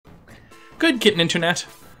Good, kitten internet.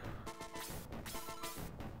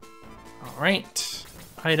 Alright.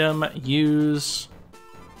 Item, use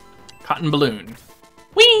cotton balloon.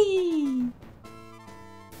 Whee!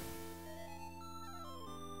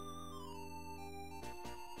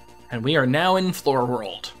 And we are now in Floor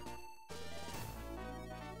World.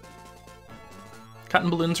 Cotton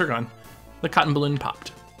balloons are gone. The cotton balloon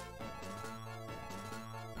popped.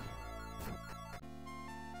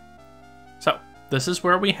 So, this is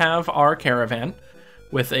where we have our caravan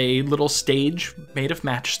with a little stage made of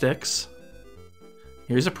matchsticks.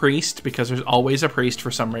 Here's a priest, because there's always a priest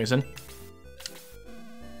for some reason.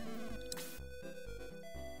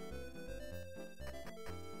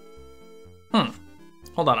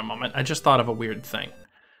 Hold on a moment. I just thought of a weird thing.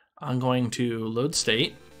 I'm going to load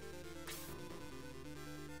state.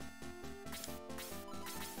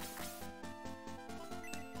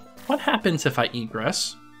 What happens if I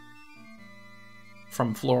egress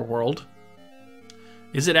from Floor World?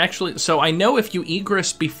 Is it actually... So I know if you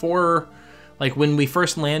egress before, like when we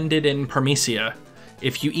first landed in Parmesia,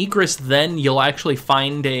 if you egress then, you'll actually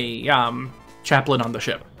find a chaplain on the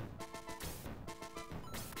ship.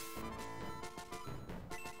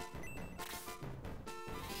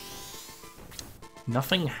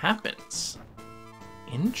 Nothing happens.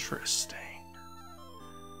 Interesting.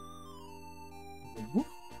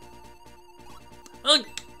 Ugh.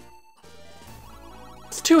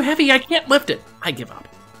 It's too heavy, I can't lift it. I give up.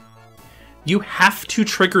 You have to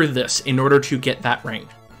trigger this in order to get that ring.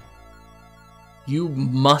 You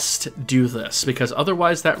must do this, because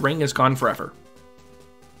otherwise that ring is gone forever.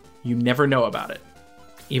 You never know about it.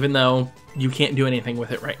 Even though you can't do anything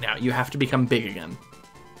with it right now. You have to become big again.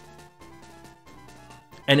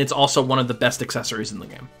 And it's also one of the best accessories in the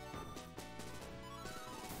game.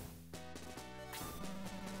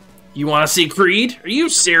 You want to see Creed? Are you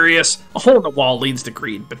serious? A hole in the wall leads to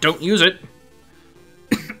Creed, but don't use it.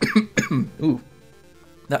 Ooh,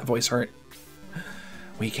 that voice hurt.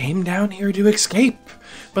 We came down here to escape,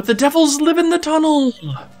 but the devils live in the tunnel.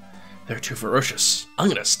 They're too ferocious. I'm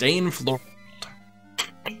gonna stay in Floor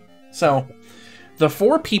World. So, the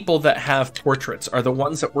 4 people that have portraits are the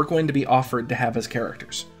ones that we're going to be offered to have as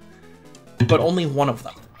characters. But only one of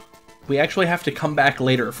them. We actually have to come back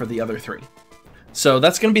later for the other 3. So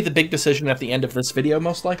that's going to be the big decision at the end of this video,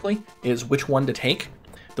 most likely, is which one to take.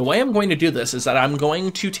 The way I'm going to do this is that I'm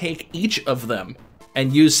going to take each of them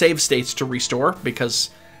and use save states to restore,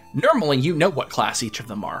 because normally you know what class each of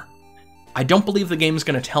them are. I don't believe the game's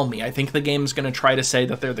going to tell me. I think the game's going to try to say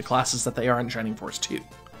that they're the classes that they are in Shining Force 2.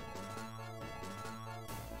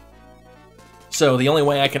 So the only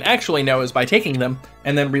way I can actually know is by taking them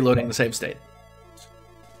and then reloading the save state.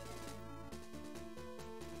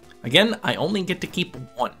 Again, I only get to keep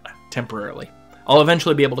 1 temporarily. I'll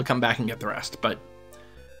eventually be able to come back and get the rest, but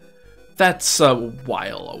that's a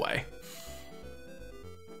while away.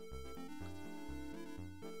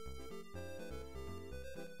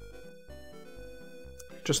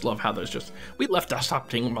 Just love how there's just... We left our stop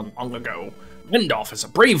team long ago. Randolph is a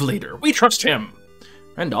brave leader. We trust him.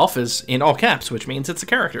 Randolph is in all caps, which means it's a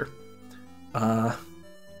character.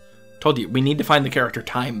 Told you, we need to find the character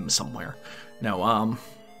time somewhere. No,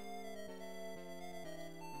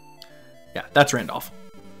 yeah, that's Randolph.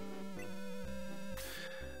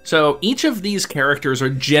 So each of these characters are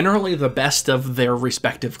generally the best of their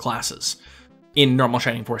respective classes in normal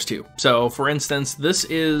Shining Force 2. So, for instance, this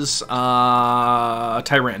is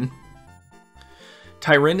Tyrin.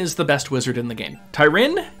 Tyrin is the best wizard in the game.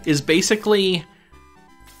 Tyrin is basically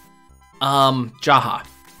Jaha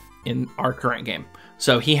in our current game.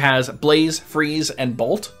 So he has Blaze, Freeze, and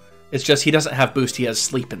Bolt. It's just he doesn't have Boost, he has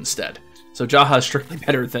Sleep instead. So Jaha is strictly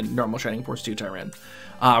better than normal Shining Force 2 Tyrin.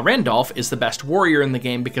 Randolph is the best warrior in the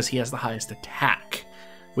game because he has the highest attack,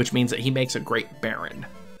 which means that he makes a great Baron.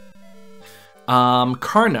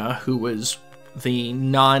 Karna, who is the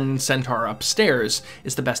non-centaur upstairs,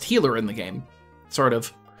 is the best healer in the game, sort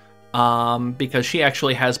of, because she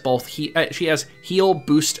actually has both. She has heal,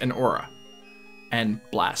 boost, and aura, and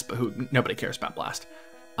blast, but nobody cares about blast.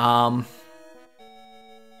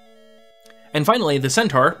 And finally, the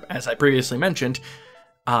centaur, as I previously mentioned,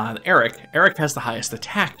 Eric. Eric has the highest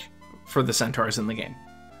attack for the centaurs in the game,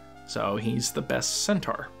 so he's the best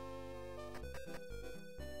centaur.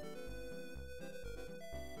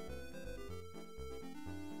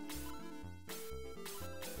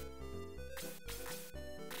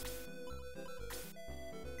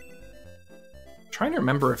 Trying to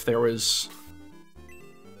remember if there was...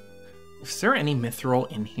 Is there any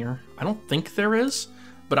mithril in here? I don't think there is,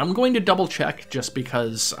 but I'm going to double check just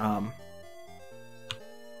because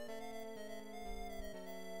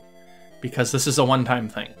this is a one-time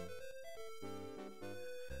thing.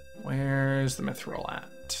 Where's the mithril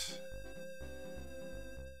at?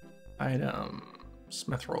 Items,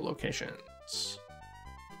 mithril locations.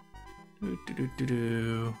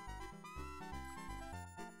 Do.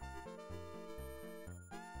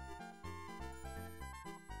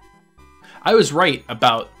 I was right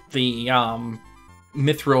about the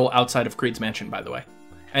mithril outside of Creed's mansion, by the way.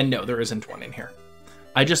 And no, there isn't one in here.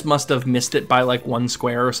 I just must have missed it by like 1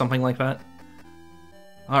 square or something like that.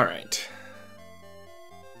 All right.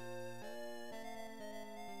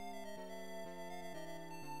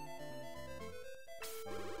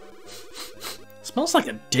 Smells like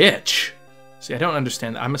a ditch. See, I don't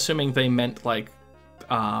understand that. I'm assuming they meant like,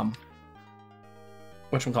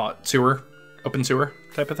 whatchamacallit, sewer, open sewer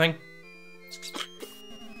type of thing.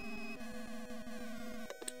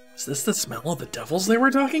 Is this the smell of the devils they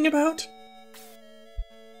were talking about?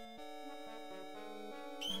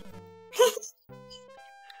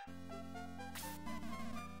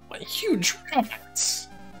 What huge rats!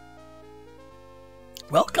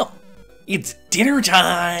 Welcome! It's dinner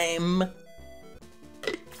time!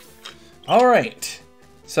 Alright,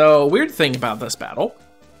 so weird thing about this battle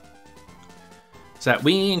is that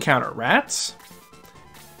we encounter rats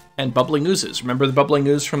and bubbling oozes. Remember the bubbling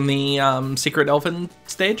ooze from the Secret Elven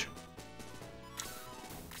stage?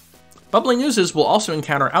 Bubbling oozes will also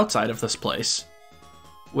encounter outside of this place,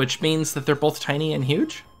 which means that they're both tiny and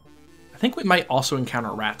huge. I think we might also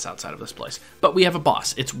encounter rats outside of this place, but we have a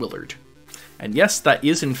boss. It's Willard. And yes, that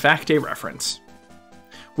is in fact a reference.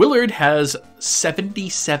 Willard has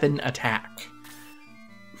 77 attack.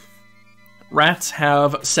 Rats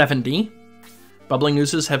have 70. Bubbling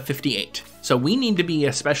oozes have 58. So we need to be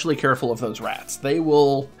especially careful of those rats. They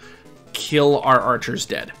will kill our archers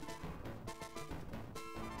dead.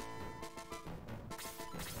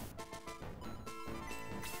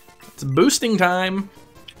 It's boosting time.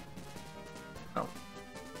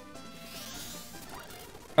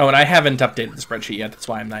 Oh, and I haven't updated the spreadsheet yet. That's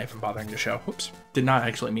why I'm not even bothering to show. Oops. Did not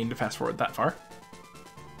actually mean to fast forward that far.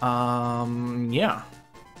 Yeah.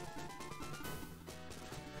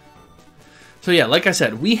 So yeah, like I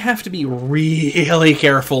said, we have to be really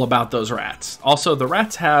careful about those rats. Also, the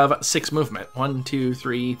rats have 6 movement. 1, 2,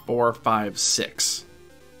 3, 4, 5, 6.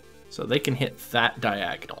 So they can hit that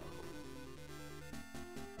diagonal.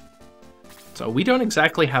 So we don't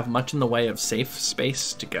exactly have much in the way of safe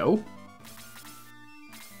space to go.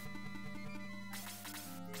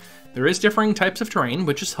 There is differing types of terrain,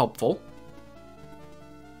 which is helpful.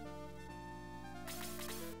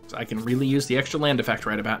 So I can really use the extra land effect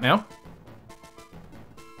right about now.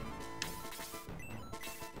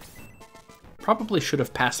 Probably should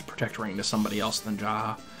have passed the protect ring to somebody else than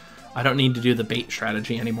Jaha. I don't need to do the bait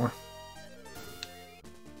strategy anymore.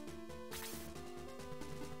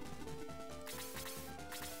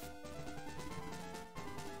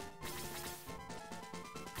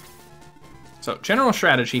 So, general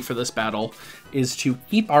strategy for this battle is to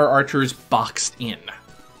keep our archers boxed in.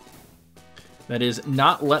 That is,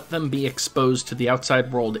 not let them be exposed to the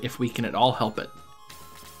outside world if we can at all help it.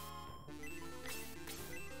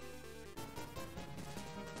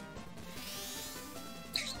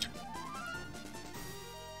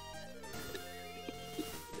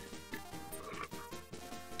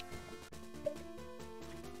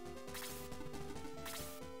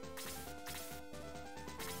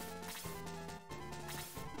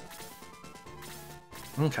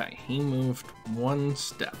 Okay, he moved 1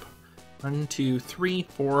 step. 1, 2, 3,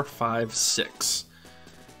 4, 5, 6.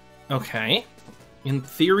 Okay. In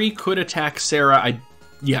theory, could attack Sarah.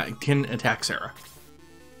 Yeah, it can attack Sarah.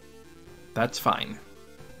 That's fine.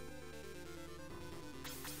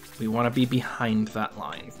 We want to be behind that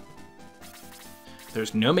line.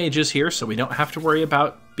 There's no mages here, so we don't have to worry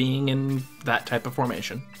about being in that type of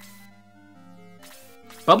formation.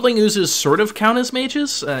 Bubbling oozes sort of count as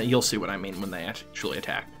mages. You'll see what I mean when they actually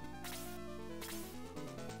attack.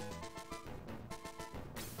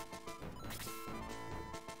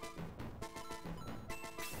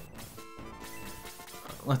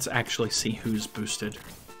 Let's actually see who's boosted.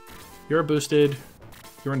 You're boosted.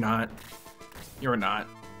 You're not. You're not.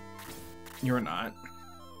 You're not.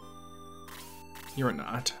 You're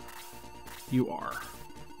not. You are.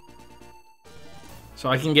 So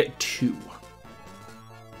I can get 2.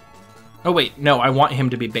 Oh wait, no, I want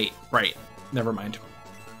him to be bait. Right, never mind.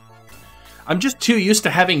 I'm just too used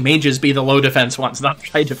to having mages be the low defense ones, not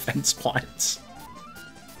high defense ones.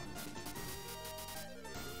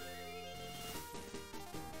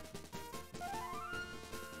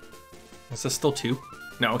 Is this still 2?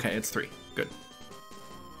 No, okay, it's 3. Good.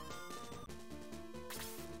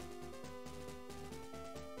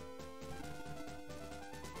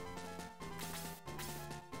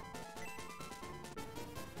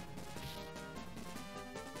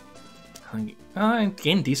 I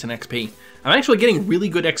gained decent XP. I'm actually getting really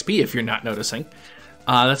good XP if you're not noticing.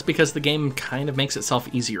 That's because the game kind of makes itself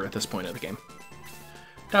easier at this point of the game.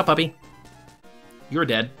 Ciao, puppy. You're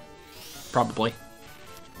dead. Probably.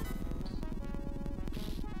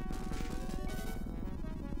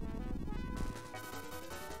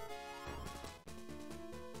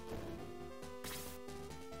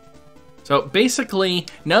 So basically,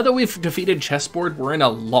 now that we've defeated chessboard, we're in a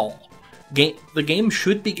lull. The game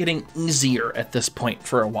should be getting easier at this point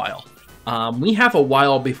for a while. We have a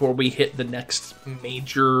while before we hit the next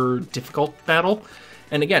major difficult battle.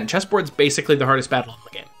 And again, chessboard's basically the hardest battle in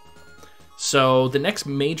the game. So the next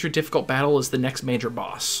major difficult battle is the next major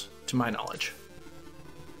boss, to my knowledge.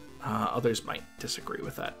 Others might disagree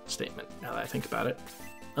with that statement, now that I think about it.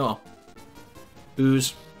 Oh.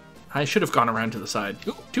 Ooze. I should have gone around to the side.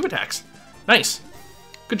 Ooh, 2 attacks. Nice.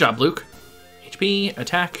 Good job, Luke. HP,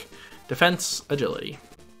 attack, defense, agility.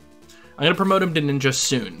 I'm going to promote him to ninja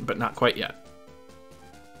soon, but not quite yet.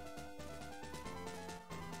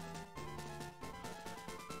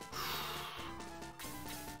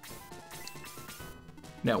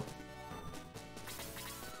 No.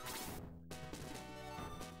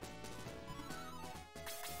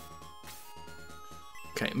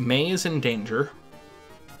 Okay, May is in danger,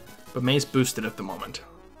 but May's boosted at the moment.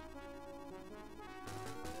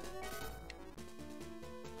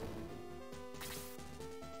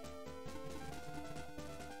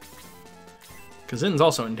 Kazin's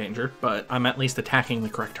also in danger, but I'm at least attacking the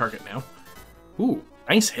correct target now. Ooh,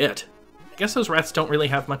 nice hit. I guess those rats don't really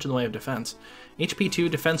have much in the way of defense. HP 2,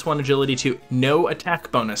 defense 1, agility 2, no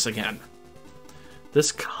attack bonus again.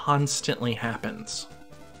 This constantly happens.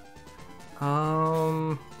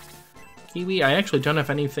 Kiwi, I actually don't have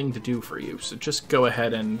anything to do for you, so just go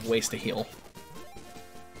ahead and waste a heal.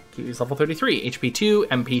 Kiwi's level 33, HP 2,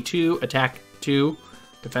 MP 2, attack 2,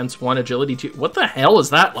 defense 1, agility 2. What the hell is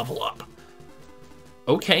that level up?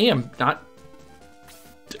 Okay, I'm not...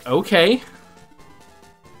 Okay.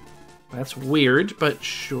 That's weird, but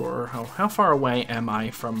sure. How far away am I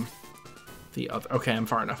from the other... Okay, I'm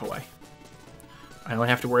far enough away. I only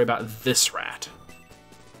have to worry about this rat.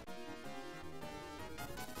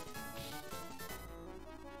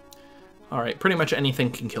 Alright, pretty much anything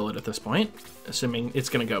can kill it at this point, assuming it's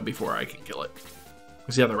going to go before I can kill it.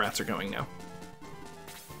 Because the other rats are going now.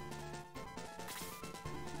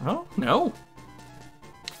 Oh, no.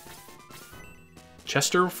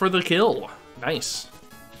 Chester for the kill. Nice.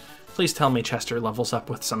 Please tell me Chester levels up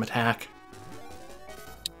with some attack.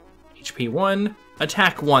 HP 1,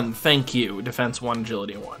 attack 1, thank you. Defense 1,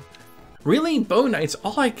 agility 1. Really, Bow Knights,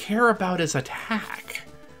 all I care about is attack.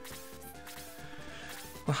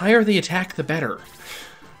 The higher the attack, the better.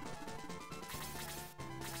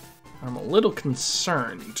 I'm a little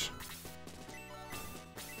concerned.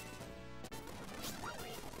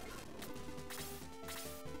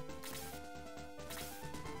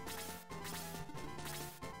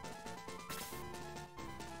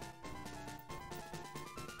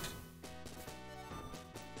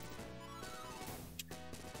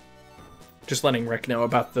 Just letting Rick know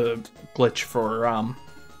about the glitch for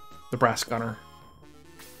the brass gunner.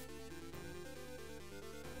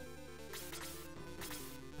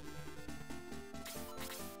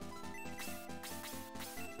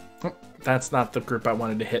 Oh, that's not the group I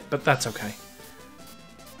wanted to hit, but that's okay.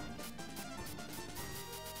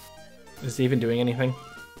 Is he even doing anything?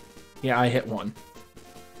 Yeah, I hit one.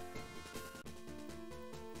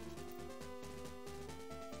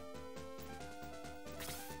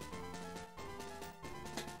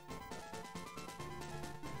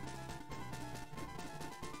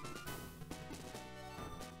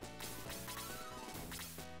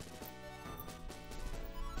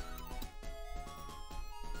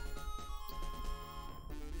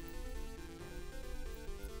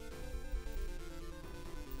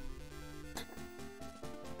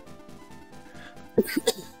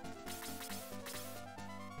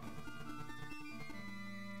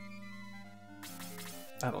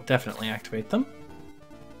 That'll definitely activate them.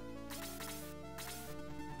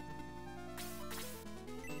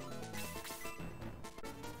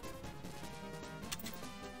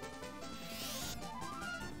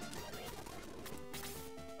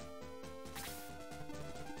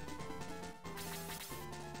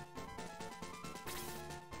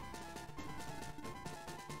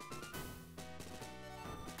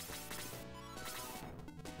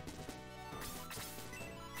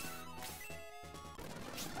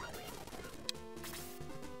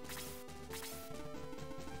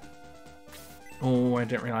 Oh, I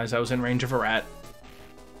didn't realize I was in range of a rat.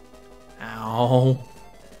 Ow.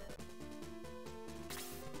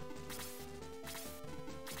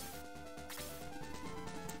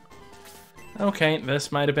 Okay,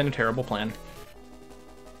 this might have been a terrible plan.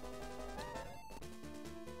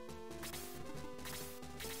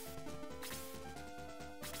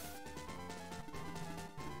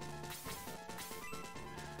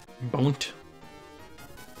 Don't.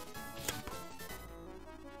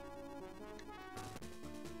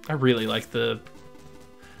 I really like the...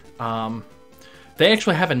 they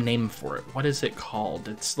actually have a name for it. What is it called?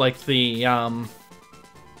 It's like the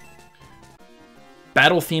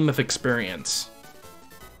battle theme of experience,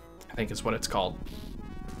 I think is what it's called.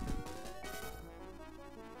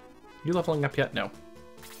 You leveling up yet? No.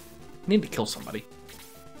 Need to kill somebody.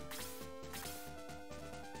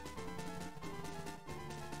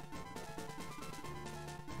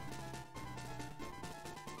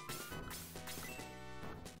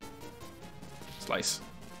 Slice.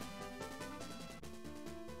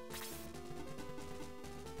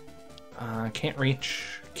 Can't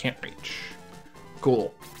reach. Can't reach.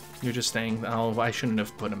 Cool. You're just staying. Oh, I shouldn't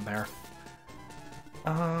have put him there.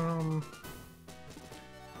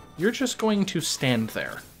 You're just going to stand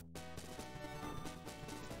there.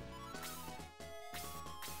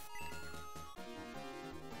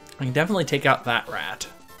 I can definitely take out that rat.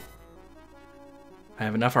 I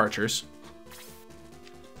have enough archers.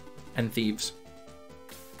 And thieves.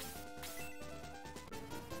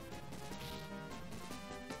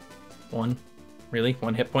 One. Really?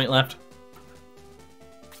 One hit point left?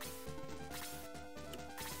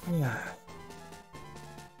 Yeah.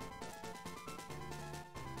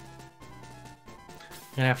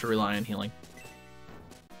 I'm gonna have to rely on healing.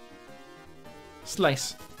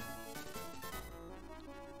 Slice.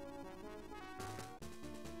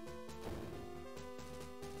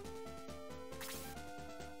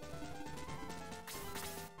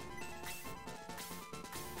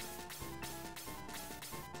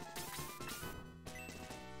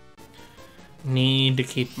 Need to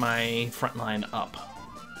keep my front line up.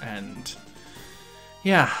 And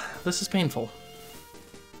yeah, this is painful.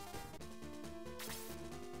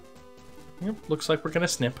 Yep, looks like we're gonna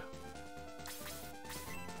snip.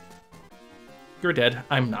 You're dead.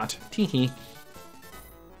 I'm not. Teehee.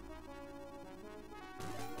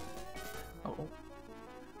 Oh.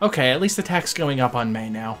 Okay, at least attack's going up on May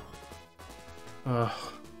now. Ugh.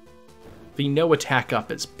 The no attack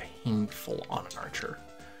up is painful on an archer.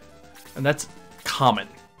 And that's common.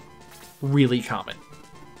 Really common.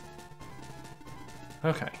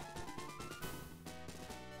 Okay.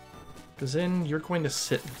 Kazin, you're going to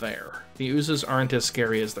sit there. The oozes aren't as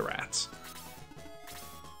scary as the rats.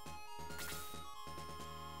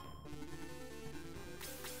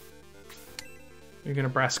 You're gonna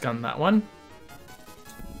brass gun that one.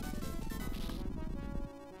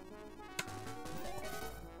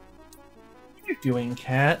 What are you doing,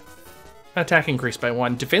 cat? Attack increased by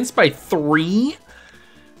 1. Defense by 3?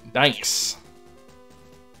 Nice.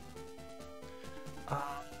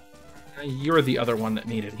 You're the other one that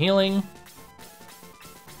needed healing.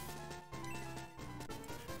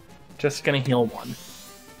 Just gonna heal 1.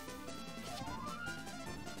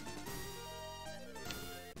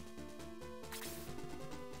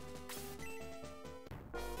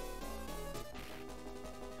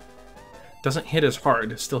 Doesn't hit as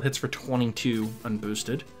hard. Still hits for 22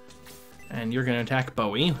 unboosted. And you're going to attack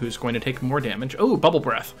Bowie, who's going to take more damage. Oh, Bubble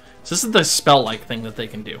Breath. So this is the spell-like thing that they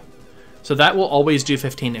can do. So that will always do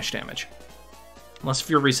 15-ish damage. Unless if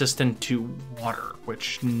you're resistant to water,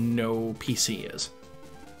 which no PC is.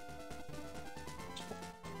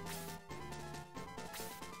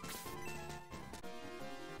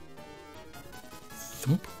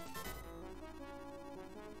 Thump.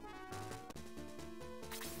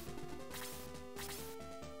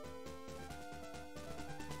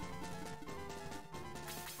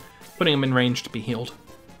 Putting him in range to be healed.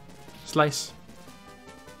 Slice.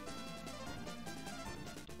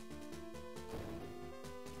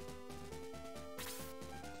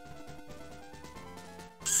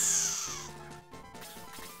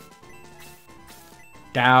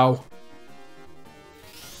 Dow.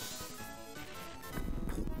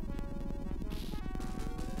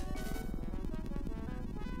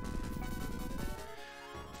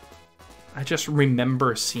 I just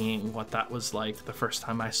remember seeing what that was like the first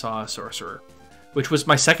time I saw a sorcerer, which was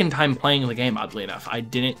my second time playing the game, oddly enough.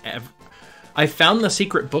 I found the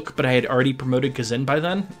secret book, but I had already promoted Kazin by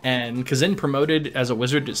then, and Kazin promoted as a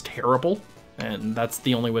wizard is terrible, and that's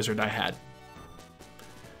the only wizard I had.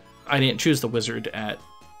 I didn't choose the wizard at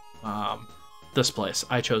this place.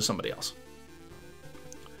 I chose somebody else.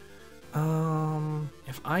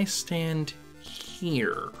 If I stand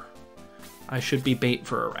here, I should be bait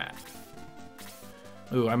for a rat.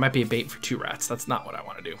 Ooh, I might be a bait for 2 rats. That's not what I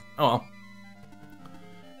want to do. Oh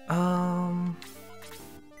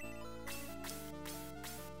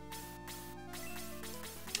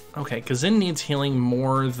Okay, Kazin needs healing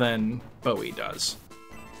more than Bowie does.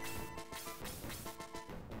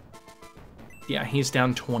 Yeah, he's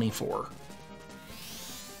down 24.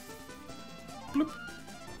 Bloop.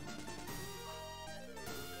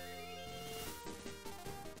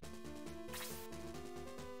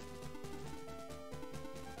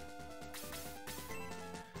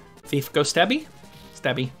 THIF, go stabby?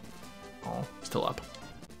 Stabby. Oh, still up.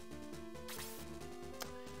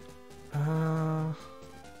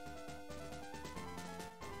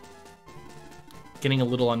 Getting a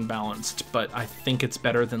little unbalanced, but I think it's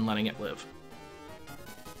better than letting it live.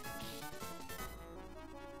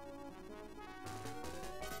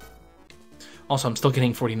 Also, I'm still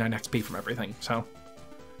getting 49 XP from everything, so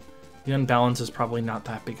the unbalance is probably not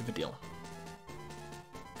that big of a deal.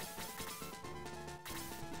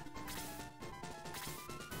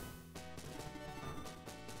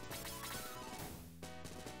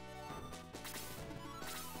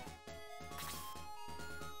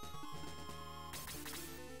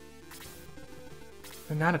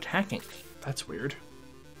 They're not attacking. That's weird.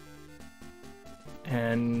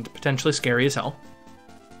 And potentially scary as hell.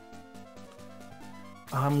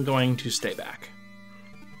 I'm going to stay back.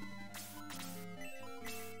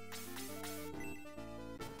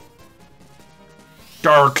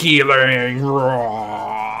 Dark healing!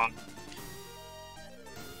 Raw.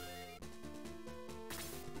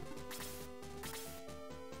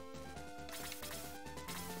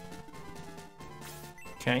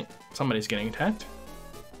 Okay, somebody's getting attacked.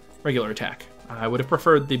 Regular attack. I would have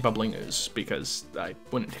preferred the bubbling ooze because I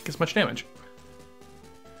wouldn't take as much damage.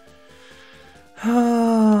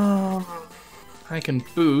 I can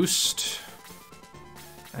boost.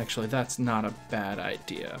 Actually, that's not a bad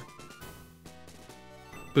idea.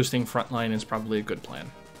 Boosting frontline is probably a good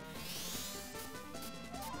plan.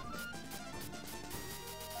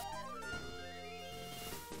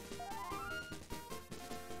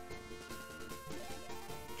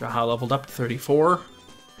 Jaha leveled up to 34.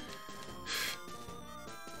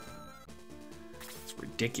 It's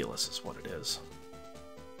ridiculous is what it is.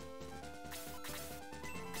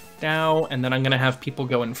 Now, and then I'm gonna have people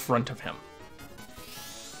go in front of him.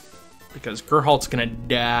 Because Gerhalt's gonna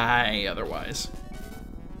die otherwise.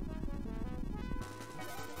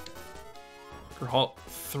 Gerhalt,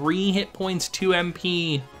 3 hit points, 2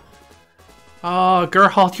 MP. Oh,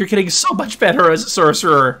 Gerhalt, you're getting so much better as a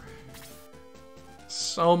sorcerer.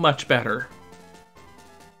 So much better.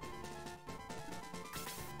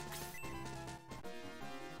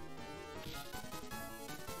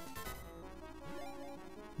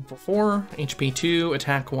 Level 4, HP 2,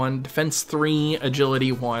 attack 1, defense 3,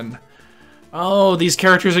 agility 1. Oh, these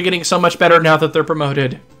characters are getting so much better now that they're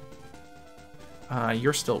promoted.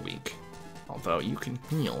 You're still weak. Although you can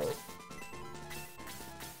heal.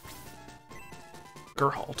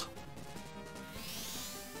 Gerhalt.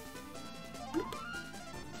 Bloop.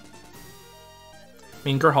 I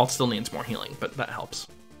mean, Gerhalt still needs more healing, but that helps.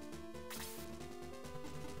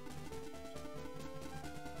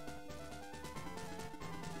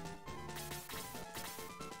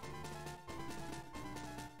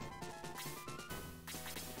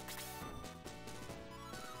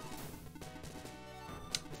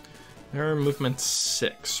 Their movement's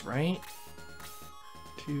 6, right?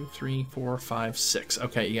 2, 3, 4, 5, 6.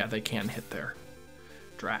 Okay, yeah, they can hit there.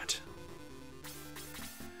 Drat.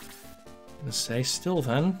 I'm gonna stay still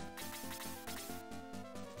then.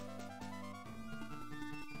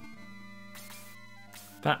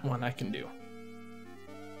 That one I can do.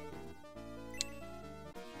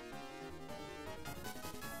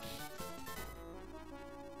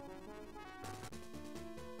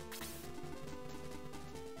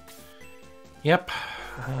 Yep,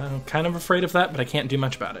 I'm kind of afraid of that, but I can't do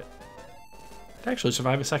much about it. I'd actually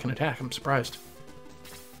survive a second attack, I'm surprised.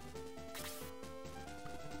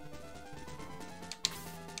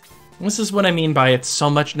 This is what I mean by it's so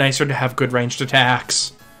much nicer to have good ranged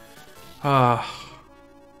attacks.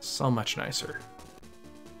 So much nicer.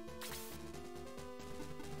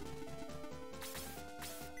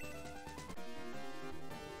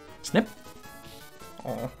 Snip?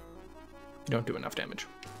 Oh, you don't do enough damage.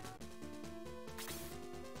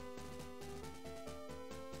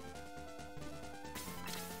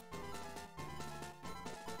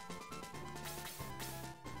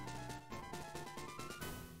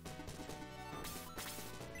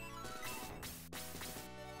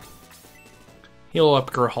 Heal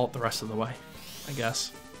up Gerhalt the rest of the way, I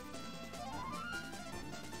guess.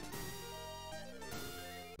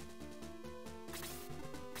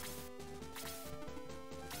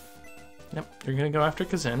 Yep, you're gonna go after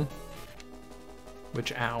Kazin.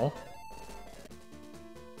 Which, ow.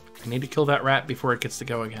 I need to kill that rat before it gets to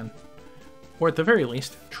go again. Or at the very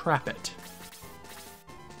least, trap it.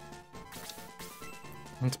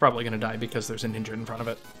 It's probably gonna die because there's a ninja in front of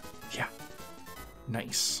it. Yeah.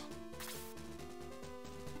 Nice.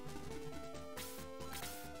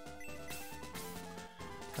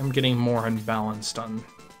 I'm getting more unbalanced on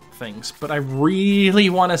things, but I really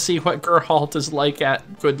want to see what Gerhalt is like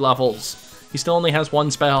at good levels. He still only has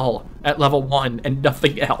one spell at level 1 and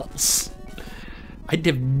nothing else. I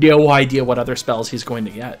have no idea what other spells he's going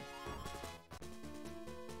to get.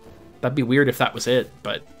 That'd be weird if that was it,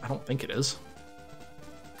 but I don't think it is.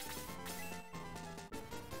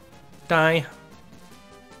 Die.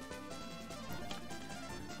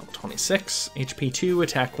 26, HP 2,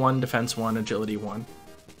 attack 1, defense 1, agility 1.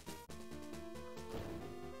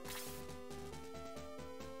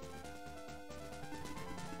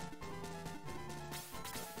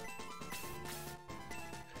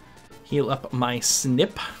 Heal up my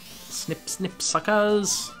snip. Snip, snip,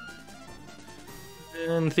 suckers.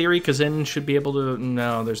 In theory, Kazin should be able to...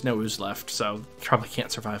 No, there's no ooze left, so probably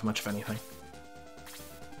can't survive much of anything.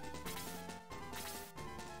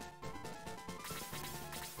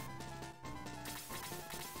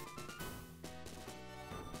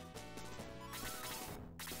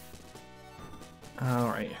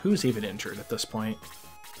 Alright, who's even injured at this point?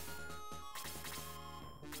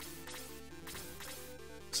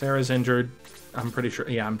 Sarah's injured. I'm pretty sure.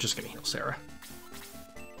 Yeah, I'm just gonna heal Sarah.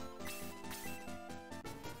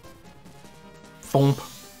 Thump.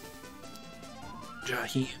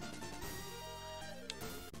 Jahi.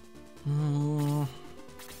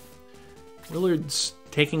 Willard's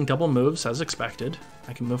taking double moves as expected.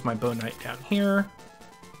 I can move my bow knight down here.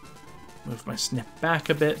 Move my snip back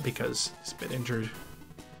a bit because he's a bit injured.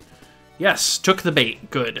 Yes, took the bait.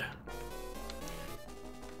 Good.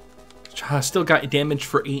 Still got damage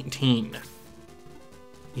for 18.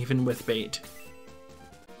 Even with bait.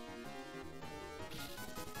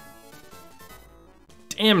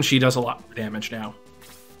 Damn, she does a lot more damage now.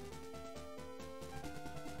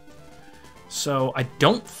 So I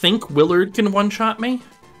don't think Willard can one-shot me,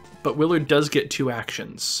 but Willard does get 2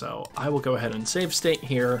 actions, so I will go ahead and save state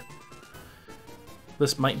here.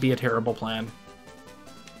 This might be a terrible plan.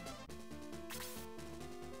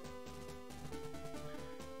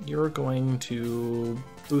 You're going to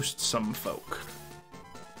boost some folk.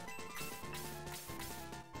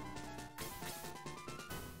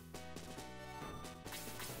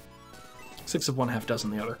 Six of one, half dozen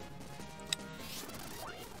the other.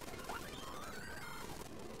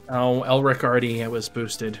 Oh, Elric already was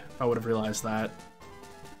boosted. I would have realized that.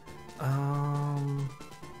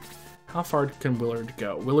 How far can Willard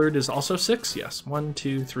go? Willard is also 6? Yes. 1,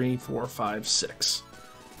 2, 3, 4, 5, 6.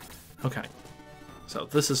 Okay. So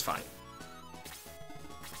this is fine.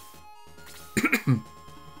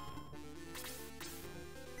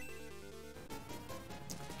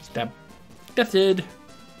 Stab. Deathed.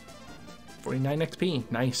 49 XP.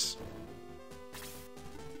 Nice.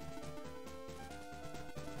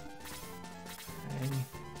 Okay.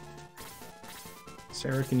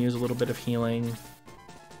 Sarah can use a little bit of healing.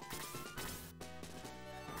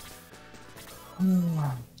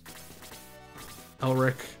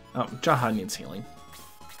 Elric. Oh, Jaha needs healing.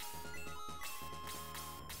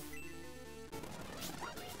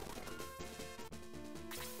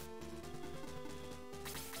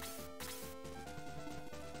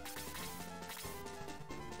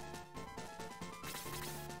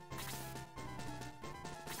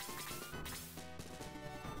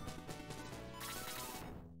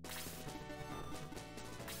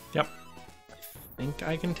 Yep. I think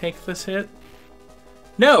I can take this hit.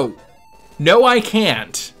 No! No, I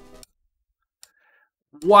can't.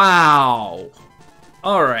 Wow.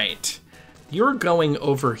 All right. You're going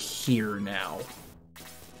over here now.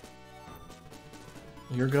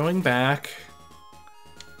 You're going back.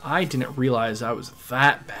 I didn't realize I was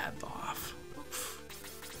that bad off.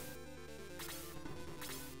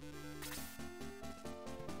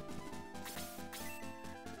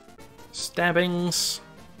 Stabbings.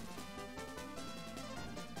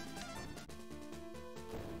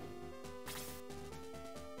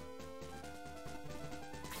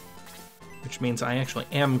 Which means I actually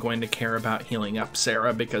am going to care about healing up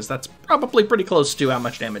Sarah, because that's probably pretty close to how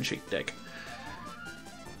much damage she can take.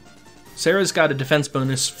 Sarah's got a defense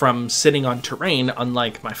bonus from sitting on terrain,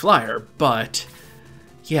 unlike my flyer, but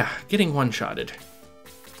yeah, getting one-shotted.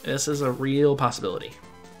 This is a real possibility.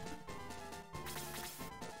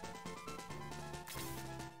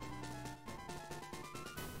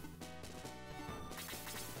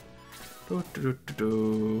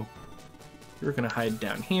 You're going to hide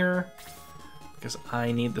down here because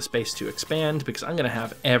I need the space to expand because I'm going to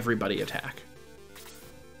have everybody attack.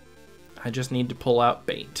 I just need to pull out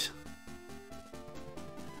Bait.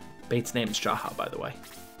 Bait's name's Jaha, by the way.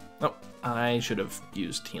 Oh, I should have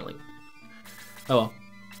used healing. Oh well.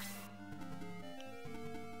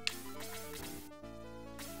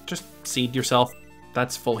 Just seed yourself.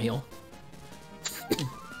 That's full heal.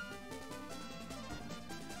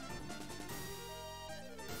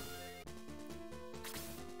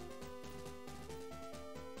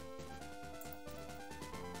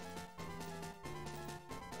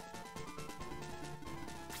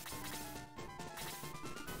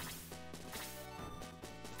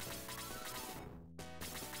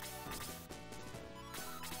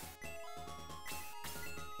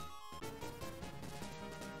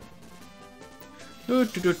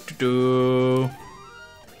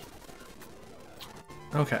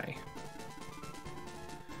 Okay.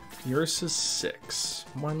 Yours is 6.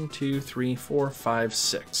 1, 2, 3, 4, 5,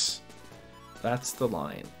 6. That's the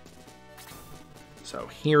line. So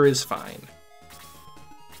here is fine.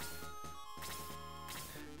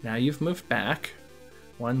 Now you've moved back.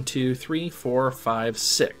 1, 2, 3, 4, 5,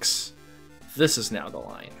 6. This is now the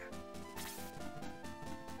line.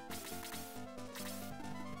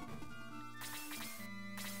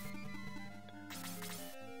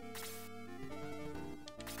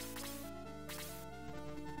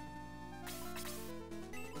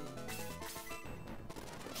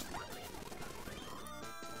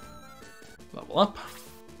 Level up.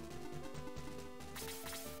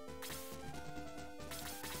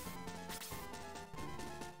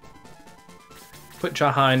 Put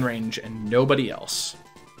Jaha in range and nobody else.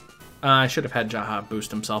 I should have had Jaha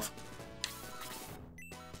boost himself.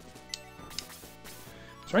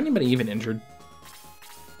 Is there anybody even injured?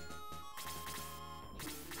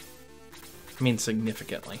 I mean,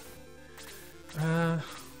 significantly.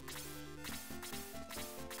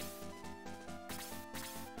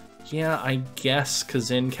 Yeah, I guess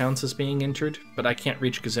Kazin counts as being injured, but I can't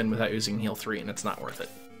reach Kazin without using heal 3, and it's not worth it.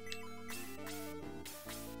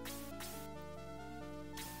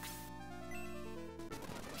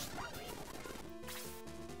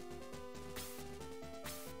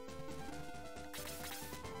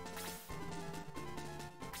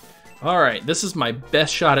 Alright, this is my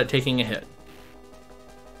best shot at taking a hit.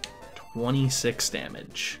 26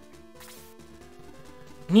 damage.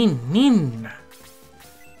 Nin.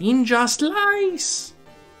 Ninja slice!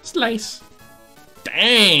 Slice.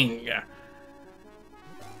 Dang!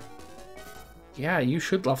 Yeah, you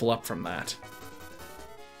should level up from that.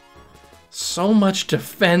 So much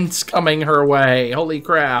defense coming her way. Holy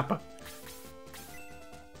crap.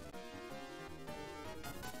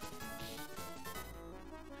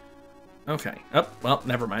 Okay. Oh, well,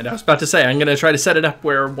 never mind. I was about to say, I'm going to try to set it up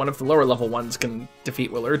where one of the lower level ones can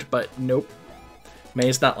defeat Willard, but nope.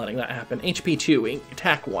 May's not letting that happen. HP 2,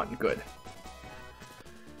 attack 1. Good.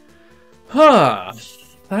 Huh.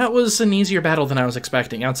 That was an easier battle than I was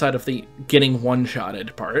expecting, outside of the getting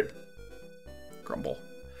one-shotted part. Grumble.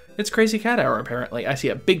 It's Crazy Cat Hour, apparently. I see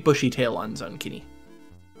a big bushy tail on Zone Kitty.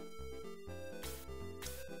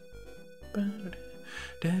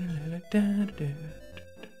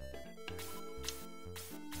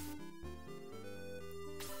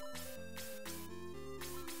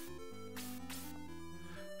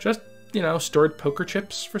 Just, you know, stored poker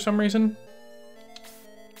chips for some reason.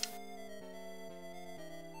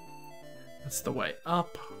 That's the way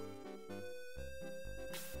up.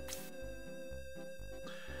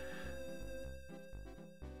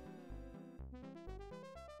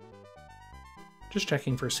 Just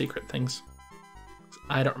checking for secret things.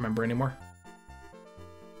 I don't remember anymore.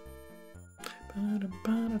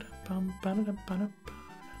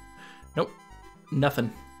 Nope.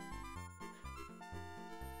 Nothing.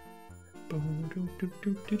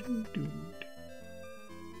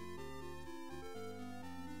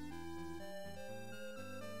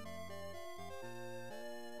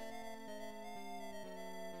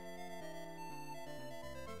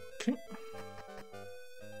 Okay.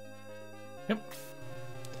 Yep.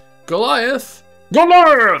 Goliath!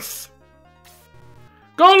 Goliath!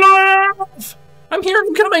 Goliath! I'm here,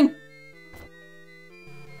 I'm coming!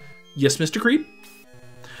 Yes, Mr. Creep?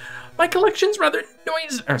 My collection's rather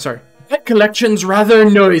noisy. Sorry. My collection's rather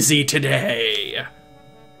noisy today.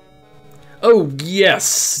 Oh,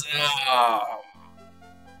 yes.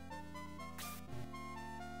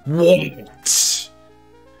 What?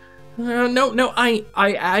 No, I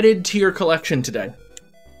added to your collection today.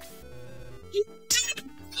 You did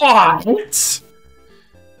what?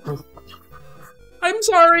 I'm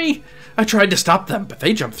sorry. I tried to stop them, but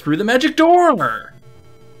they jumped through the magic door.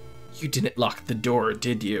 You didn't lock the door,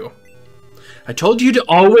 did you? I told you to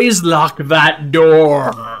always lock that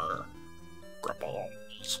door.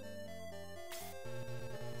 Grubbles.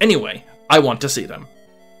 Anyway, I want to see them.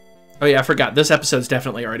 Oh yeah, I forgot. This episode's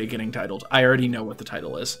definitely already getting titled. I already know what the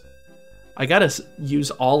title is. I gotta use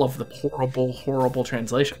all of the horrible, horrible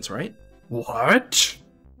translations, right? What?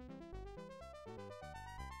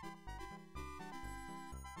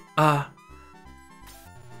 I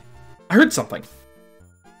heard something.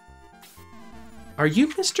 Are you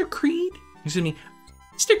Mr. Creed? Excuse me,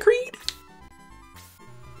 Mr. Creed?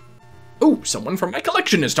 Oh, someone from my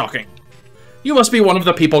collection is talking. You must be one of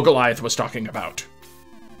the people Goliath was talking about.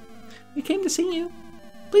 We came to see you.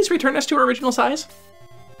 Please return us to our original size.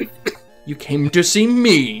 You came to see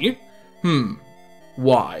me?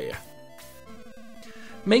 Why?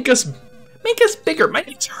 Make us bigger. My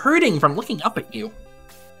neck's hurting from looking up at you.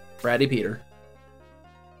 Bratty Peter.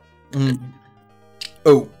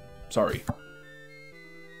 Oh, sorry.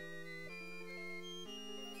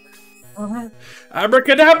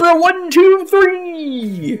 Abracadabra, 1, 2,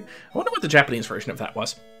 3. I wonder what the Japanese version of that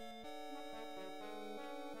was.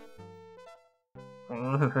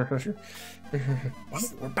 Wow,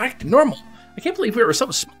 we're back to normal. I can't believe we were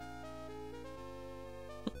so small.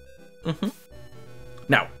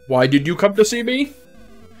 Now, why did you come to see me?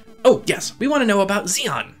 Oh, yes, we want to know about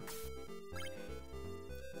Yeeenn.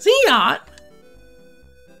 Yeeenn?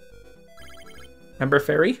 Remember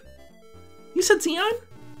Fairy? You said Yeeenn?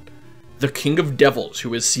 The King of Devils,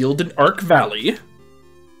 who is sealed in Ark Valley.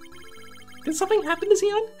 Did something happen to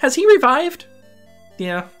Yeeenn? Has he revived?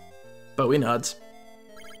 Yeah. Bowie nods.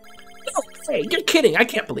 No, hey, you're kidding. I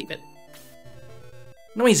can't believe it.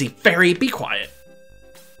 Noisy Fairy, be quiet.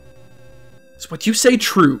 Is what you say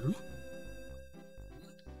true?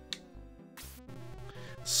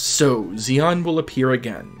 So, Yeeenn will appear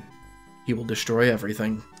again. He will destroy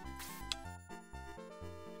everything.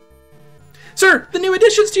 Sir, the new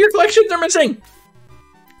additions to your collections are missing!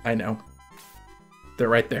 I know. They're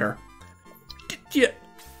right there. Yeah.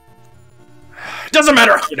 Doesn't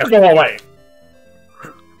matter. Go away.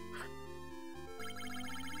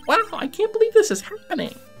 Wow, I can't believe this is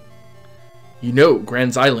happening. You know,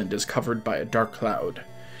 Grand's Island is covered by a dark cloud.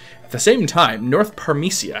 At the same time, North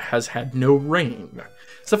Parmesia has had no rain.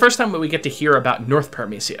 It's the first time that we get to hear about North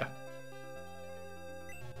Parmesia.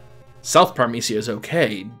 South Parmesia is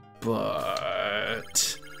okay,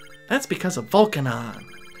 but that's because of Volcanon.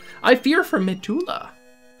 I fear for Metula.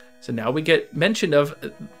 So now we get mention of,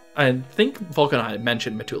 I think Volcanon had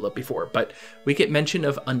mentioned Metula before, but we get mention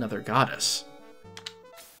of another goddess.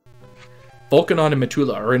 Volcanon and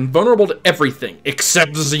Metula are invulnerable to everything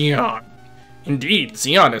except Yeeenn. Indeed,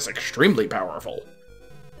 Yeeenn is extremely powerful.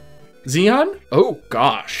 Yeeenn? Oh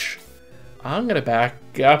gosh. I'm gonna back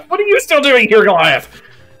up. What are you still doing here, Goliath?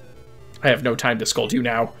 I have no time to scold you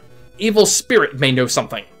now. Evil spirit may know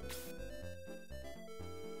something.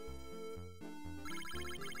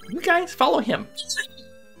 You guys, follow him.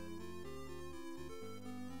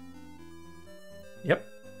 Yep.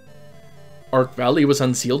 Ark Valley was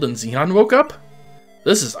unsealed and Yeeenn woke up?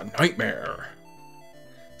 This is a nightmare.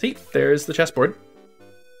 See, there's the chessboard.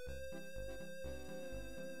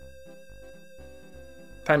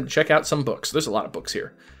 Time to check out some books. There's a lot of books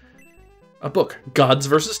here. A book, Gods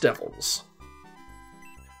vs. Devils.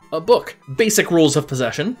 A book, Basic Rules of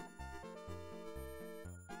Possession.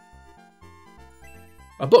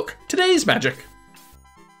 A book, Today's Magic.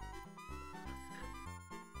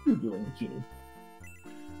 You're doing cute.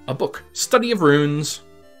 A book, Study of Runes.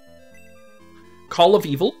 Call of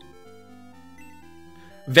Evil.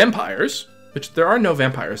 Vampires, which there are no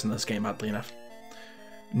vampires in this game, oddly enough.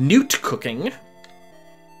 Newt Cooking.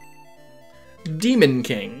 Demon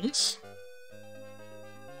Kings.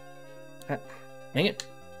 Dang it.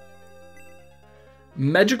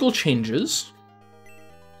 Magical Changes.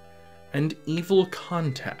 And Evil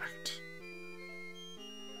Contact.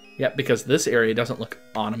 Yeah, because this area doesn't look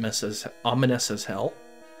ominous as hell.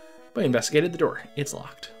 But I investigated the door. It's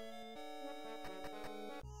locked.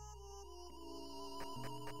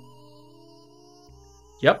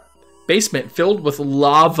 Yep. Basement filled with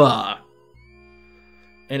lava.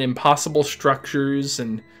 And impossible structures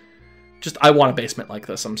and just, I want a basement like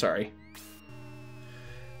this, I'm sorry.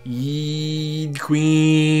 Yeeenn,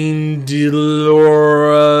 queen,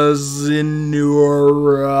 tillooora,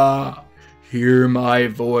 synooora. Hear my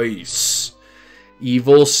voice.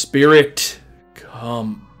 Evil spirit,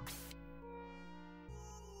 come.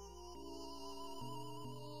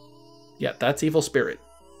 Yeah, that's evil spirit.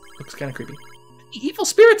 Looks kind of creepy. Evil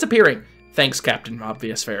spirit's appearing. Thanks, Captain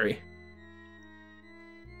Obvious Fairy.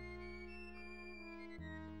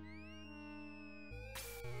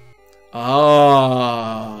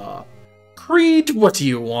 Ah. Creed, what do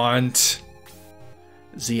you want?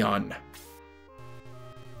 Xeon.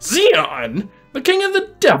 Xeon? The king of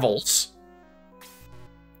the devils?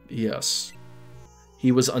 Yes.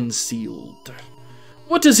 He was unsealed.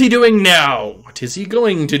 What is he doing now? What is he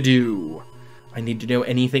going to do? I need to know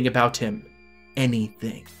anything about him.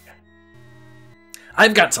 Anything.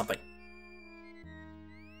 I've got something.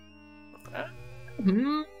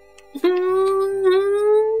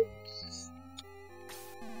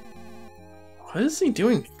 What is he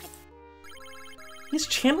doing? He's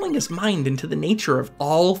channeling his mind into the nature of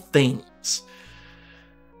all things.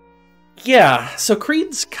 Yeah, so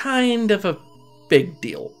Creed's kind of a big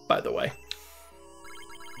deal, by the way.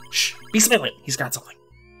 Shh, be silent. He's got something.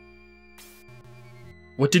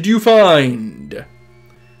 What did you find?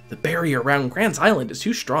 The barrier around Grant's Island is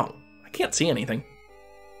too strong. I can't see anything.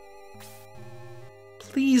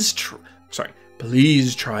 Please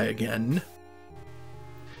try again.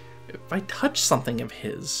 If I touch something of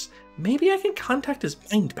his, maybe I can contact his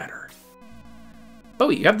mind better.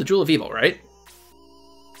 Bowie, you have the Jewel of Evil, right?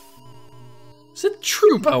 Is it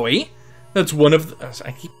true, Bowie? That's one of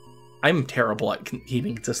the... I'm terrible at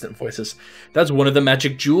keeping consistent voices. That's one of the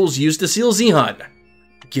magic jewels used to seal Xeon.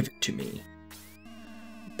 Give it to me.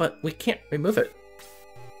 But we can't remove it.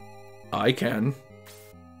 I can.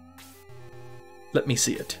 Let me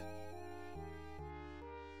see it.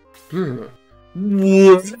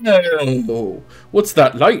 Whoa! What's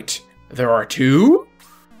that light? There are two?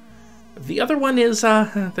 The other one is,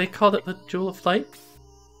 they called it the Jewel of Light.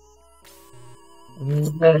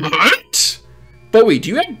 What? Bowie, do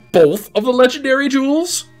you have both of the legendary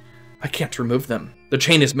jewels? I can't remove them. The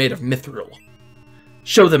chain is made of mithril.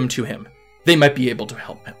 Show them to him. They might be able to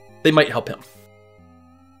help him. They might help him.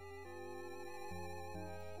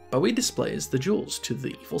 Bowie displays the jewels to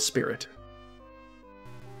the evil spirit.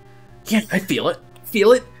 Yeah, I feel it.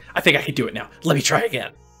 Feel it? I think I can do it now. Let me try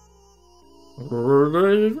again.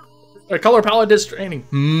 A color palette is draining.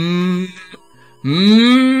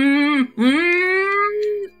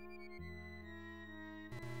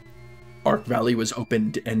 Arc Valley was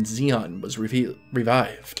opened and Xeon was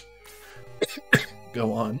revived.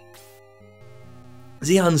 Go on.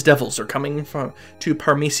 Xeon's devils are coming to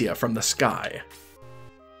Parmesia from the sky.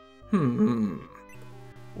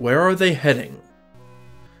 Where are they heading?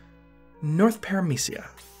 North Parmesia.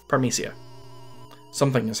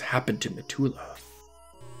 Something has happened to Metula.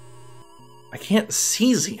 I can't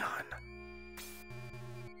see Xeon.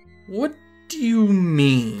 What do you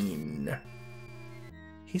mean?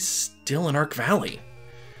 He's still in Arc Valley.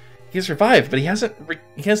 He has revived, but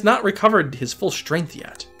he has not recovered his full strength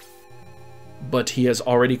yet. But he has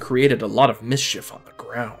already created a lot of mischief on the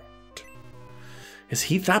ground. Is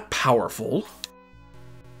he that powerful?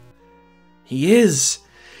 He is.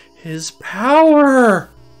 His power.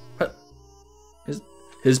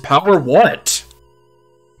 His power what?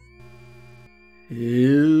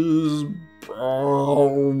 His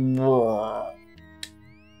power.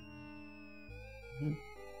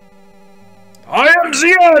 I am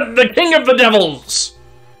Xeon, the king of the devils!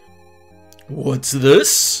 What's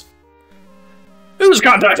this? Who's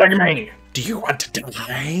contacting me? Do you want to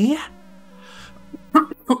die?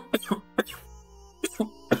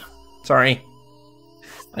 Sorry.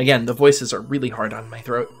 Again, the voices are really hard on my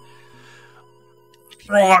throat.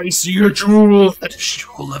 I see a jewel, that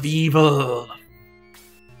jewel of evil.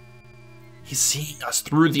 He's seeing us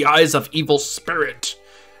through the eyes of evil spirit.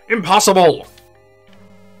 Impossible!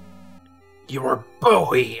 You're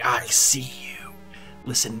Bowie, I see you.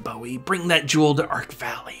 Listen, Bowie, bring that jewel to Arc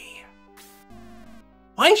Valley.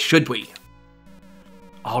 Why should we?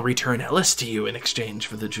 I'll return Ellis to you in exchange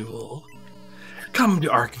for the jewel. Come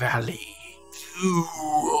to Arc Valley.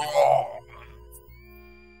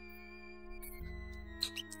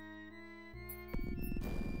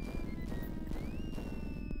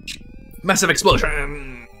 Massive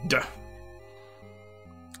explosion!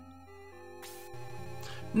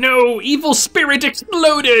 No, evil spirit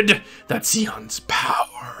exploded! That's Xeon's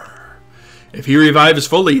power. If he revives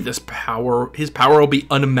fully, his power will be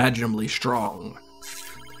unimaginably strong.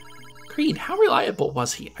 Creed, how reliable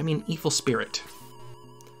was he? I mean, evil spirit.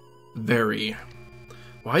 Very.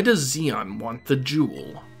 Why does Xeon want the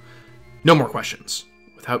jewel? No more questions.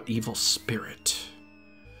 Without evil spirit.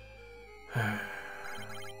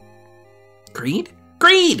 Creed?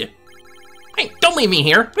 Creed! Hey, don't leave me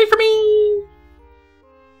here. Wait for me!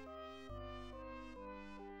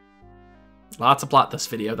 Lots of plot this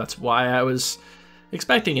video. That's why I was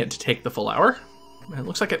expecting it to take the full hour. And it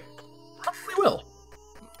looks like it probably will.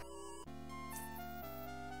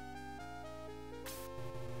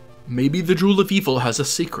 Maybe the Jewel of Evil has a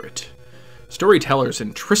secret. Storytellers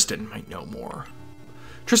in Tristan might know more.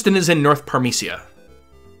 Tristan is in North Parmesia.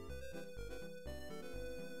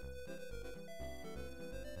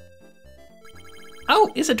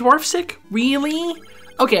 Oh, is a dwarf sick? Really?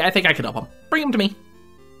 Okay, I think I can help him. Bring him to me.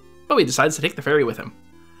 Bowie decides to take the ferry with him.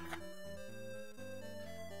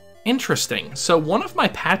 Interesting. So one of my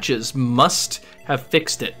patches must have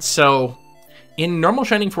fixed it. So in normal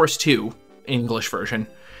Shining Force 2, English version,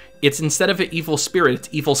 it's instead of an evil spirit, it's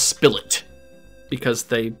evil spillet. Because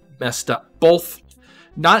they messed up both,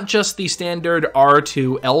 not just the standard R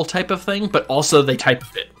to L type of thing, but also they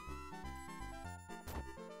typed it.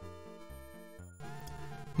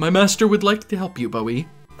 My master would like to help you, Bowie.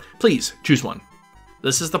 Please, choose one.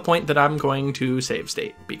 This is the point that I'm going to save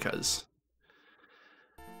state, because...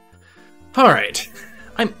 Alright,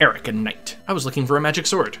 I'm Elric, a knight. I was looking for a magic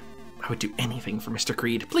sword. I would do anything for Mr.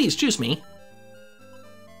 Creed. Please, choose me.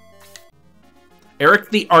 Elric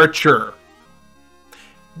the Archer.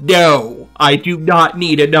 No, I do not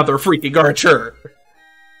need another freaking archer.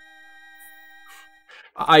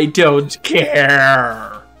 I don't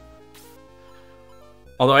care.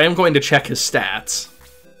 Although I am going to check his stats.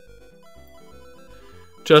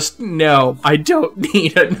 Just no, I don't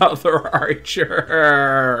need another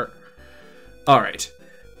archer. Alright.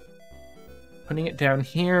 Putting it down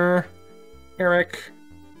here. Elric.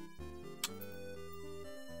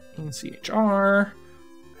 In CHR.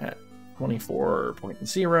 At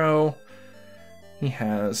 24.0. He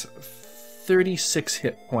has 36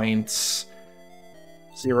 hit points.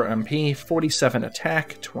 0 MP. 47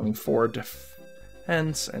 attack. 24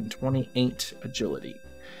 defense. And 28 agility.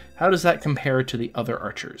 How does that compare to the other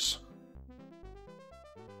archers?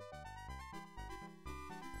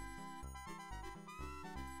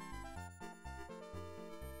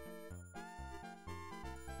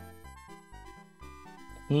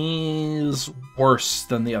 He's worse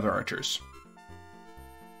than the other archers.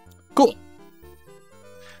 Cool.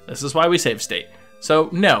 This is why we save state. So,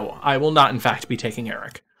 no, I will not, in fact, be taking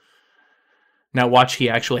Elric. Now watch, he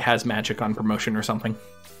actually has magic on promotion or something.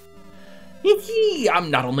 Hee-hee! I'm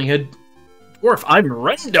not only a dwarf, I'm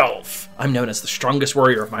Randolph! I'm known as the strongest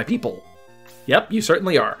warrior of my people. Yep, you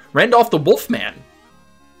certainly are. Randolph the Wolfman.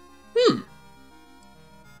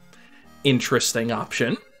 Interesting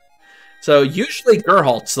option. So usually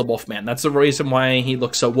Gerhalt's the Wolfman. That's the reason why he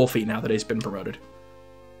looks so wolfy now that he's been promoted.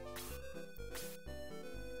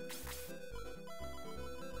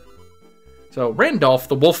 So Randolph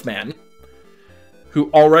the Wolfman,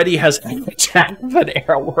 who already has an attack of an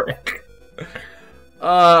Elric.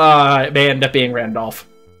 It may end up being Randolph.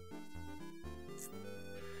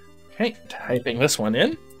 Okay, typing this one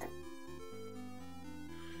in.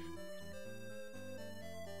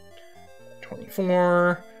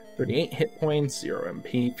 24... 38 hit points, 0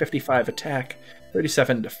 MP, 55 attack,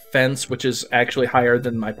 37 defense, which is actually higher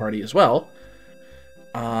than my party as well.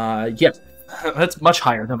 Yep, that's much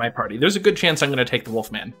higher than my party. There's a good chance I'm going to take the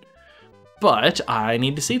Wolfman. But I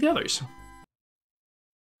need to see the others.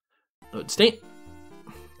 Load state.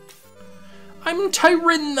 I'm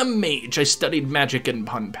Tyrin the Mage. I studied magic in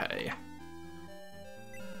Pompeii.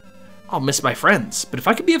 I'll miss my friends, but if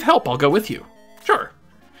I can be of help, I'll go with you. Sure.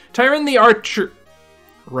 Tyrin the Archer...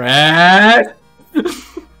 Rat!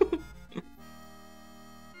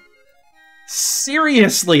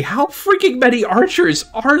 Seriously, how freaking many archers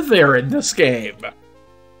are there in this game?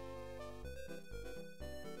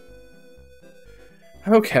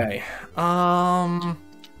 Okay,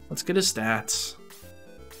 let's get his stats.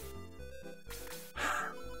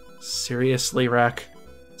 Seriously, Rack?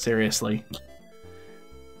 Seriously.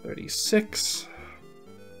 36,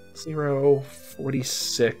 0,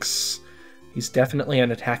 46... He's definitely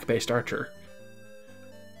an attack-based archer.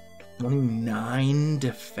 29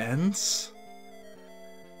 defense?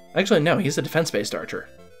 Actually, no, he's a defense-based archer.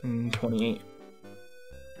 28.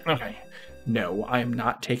 Okay. No, I am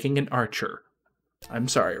not taking an archer. I'm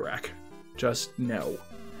sorry, Rack. Just no.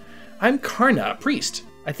 I'm Karna, a priest.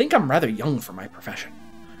 I think I'm rather young for my profession.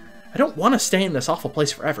 I don't want to stay in this awful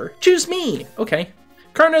place forever. Choose me! Okay.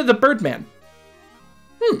 Karna the Birdman.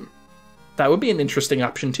 That would be an interesting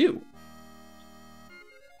option, too.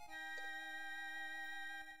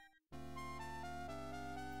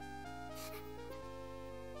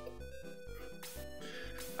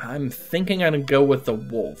 I'm thinking I'm going to go with the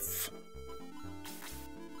wolf.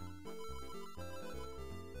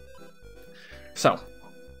 So,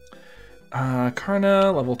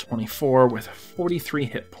 Karna, level 24 with 43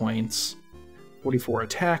 hit points, 44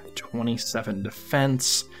 attack, 27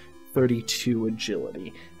 defense, 32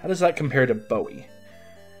 agility. How does that compare to Bowie?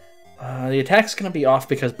 The attack's going to be off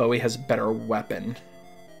because Bowie has a better weapon.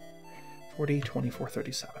 40, 24,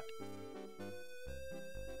 37.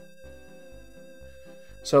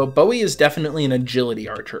 So Bowie is definitely an agility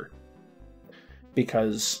archer.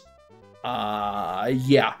 Because,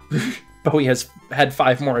 yeah. Bowie has had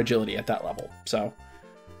 5 more agility at that level. So,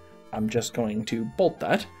 I'm just going to bolt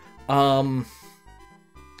that.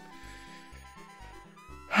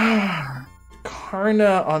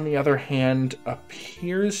 Karna, on the other hand,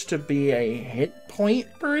 appears to be a hit point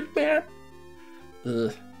Birdman.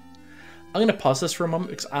 Ugh. I'm going to pause this for a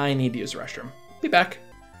moment because I need to use the restroom. Be back.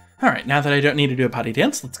 Alright, now that I don't need to do a potty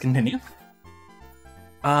dance, let's continue.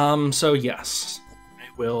 So yes, I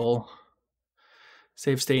will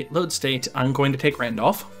save state, load state. I'm going to take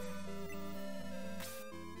Randolph.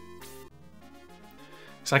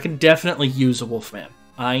 So I can definitely use a Wolfman.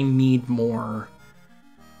 I need more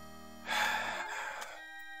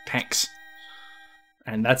tanks.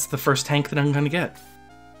 And that's the first tank that I'm going to get.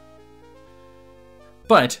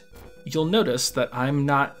 But you'll notice that I'm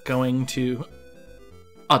not going to...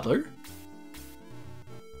 Adler?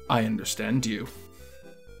 I understand you.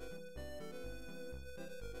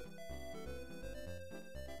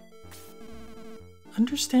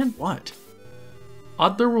 Understand what?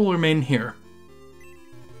 Adler will remain here.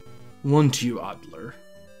 Won't you, Adler?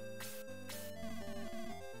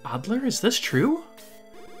 Adler, is this true?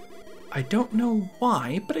 I don't know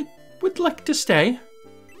why, but I would like to stay.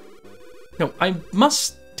 No, I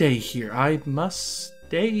must stay here. I must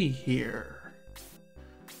stay here.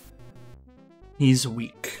 He's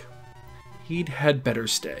weak. He'd had better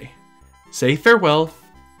stay. Say farewell.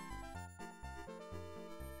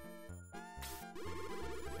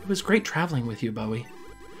 It was great traveling with you, Bowie.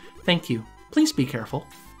 Thank you. Please be careful.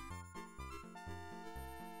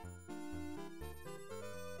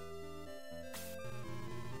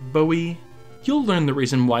 Bowie, you'll learn the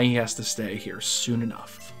reason why he has to stay here soon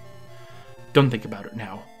enough. Don't think about it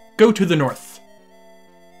now. Go to the north.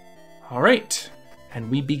 Alright, and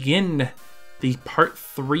we begin the part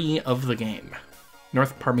 3 of the game.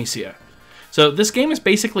 North Parmesia. So this game is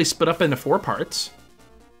basically split up into 4 parts.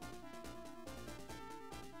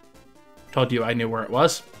 Told you I knew where it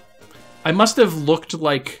was. I must have looked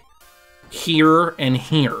like here and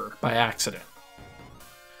here by accident.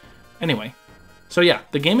 Anyway, so yeah,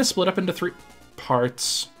 the game is split up into 3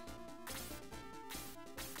 parts.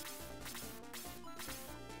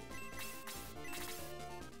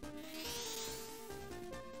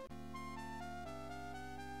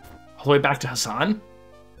 All the way back to Hassan?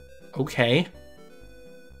 Okay.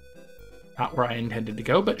 Not where I intended to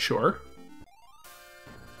go, but sure.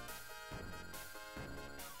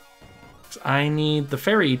 I need the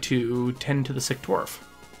ferry to tend to the sick dwarf.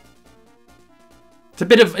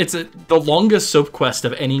 It's the longest soap quest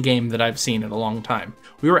of any game that I've seen in a long time.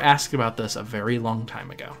 We were asked about this a very long time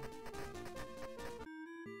ago.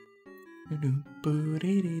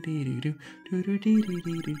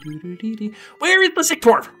 Where is the sick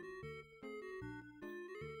dwarf?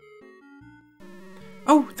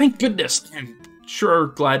 Oh, thank goodness. I'm sure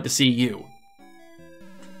glad to see you.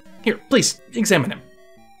 Here, please, examine him.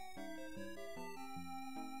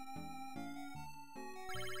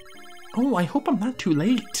 Oh, I hope I'm not too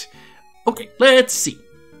late. Okay, let's see.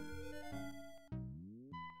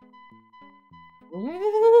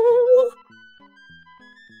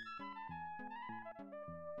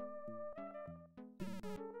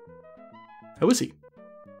 How is he?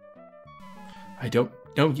 I don't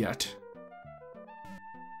know yet.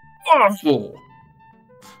 Oh!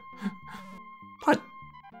 What?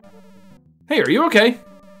 Hey, are you okay?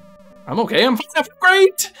 I'm okay, I'm fine,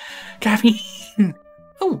 great! Caffeine!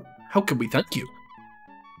 Oh, how can we thank you?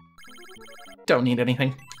 Don't need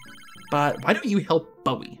anything. But why don't you help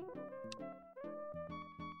Bowie?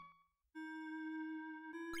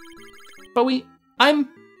 Bowie, I'm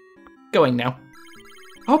going now.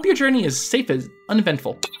 I hope your journey is safe and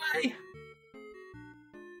uneventful. Bye!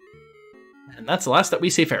 And that's the last that we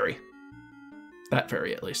see Fairy. That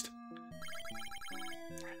fairy, at least.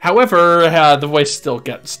 However, the voice still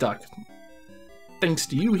gets stuck. Thanks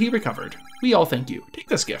to you, he recovered. We all thank you. Take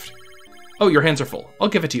this gift. Oh, your hands are full. I'll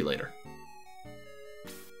give it to you later.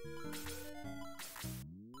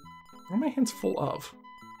 What are my hands full of?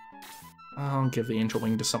 I'll give the angel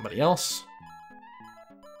wing to somebody else.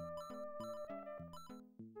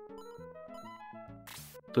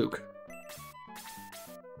 Luke.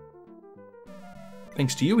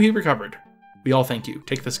 Thanks to you, he recovered. We all thank you.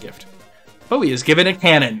 Take this gift. Bowie is given a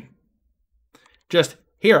cannon. Just,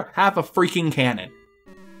 here, have a freaking cannon.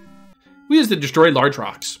 We used to destroy large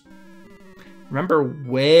rocks. Remember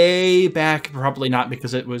way back, probably not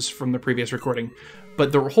because it was from the previous recording,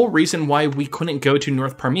 but the whole reason why we couldn't go to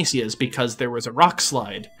North Parmesia is because there was a rock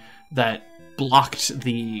slide that blocked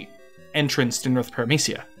the entrance to North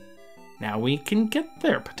Parmesia. Now we can get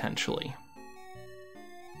there, potentially.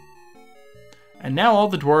 And now all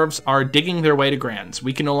the dwarves are digging their way to Grands.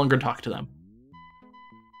 We can no longer talk to them.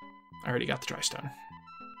 I already got the dry stone.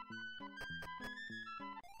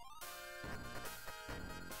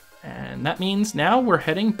 And that means now we're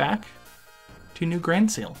heading back to New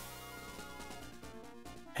Grand Seal.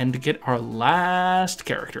 And to get our last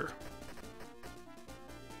character.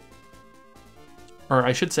 Or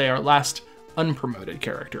I should say our last unpromoted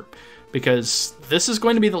character. Because this is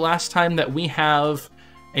going to be the last time that we have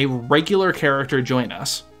a regular character join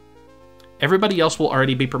us. Everybody else will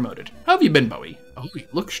already be promoted. How have you been, Bowie? Oh, you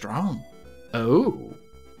look strong. Oh.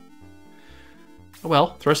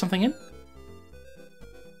 Well, throw something in.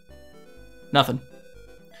 Nothing.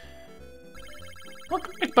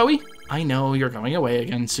 Welcome back, Bowie. I know you're going away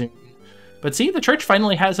again soon. But see, the church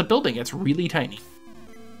finally has a building. It's really tiny.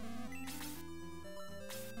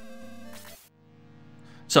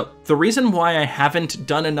 So, the reason why I haven't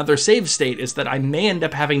done another save state is that I may end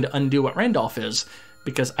up having to undo what Randolph is,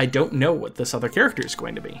 because I don't know what this other character is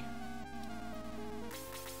going to be.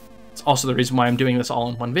 It's also the reason why I'm doing this all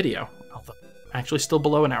in one video. Although, I'm actually still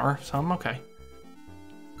below an hour, so I'm okay.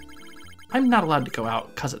 I'm not allowed to go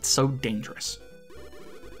out because it's so dangerous.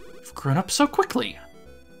 You've grown up so quickly.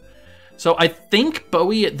 So I think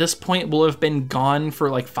Bowie at this point will have been gone for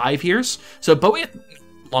like 5 years. So Bowie,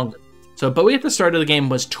 longer. So Bowie at the start of the game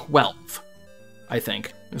was 12, I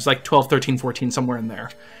think. It was like 12, 13, 14, somewhere in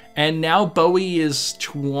there. And now Bowie is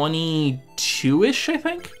 22-ish, I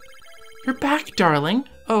think. You're back, darling.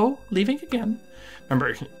 Oh, leaving again.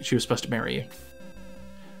 Remember, she was supposed to marry you.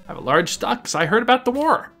 I have a large stock because I heard about the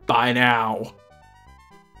war. Bye now.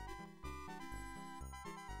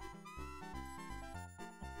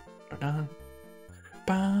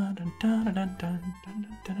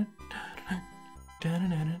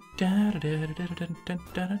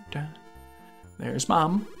 There's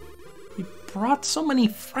Mom. You brought so many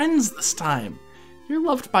friends this time. You're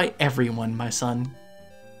loved by everyone, my son.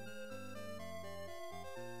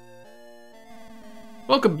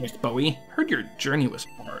 Welcome back, Bowie. Heard your journey was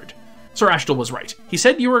hard. Sir Ashtel was right. He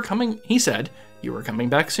said you were coming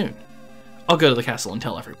back soon. I'll go to the castle and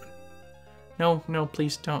tell everyone. No, no,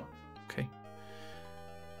 please don't. Okay.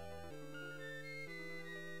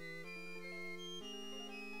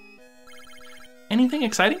 Anything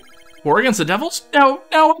exciting? War against the devils? No,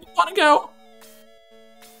 no, I don't want to go.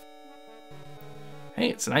 Hey,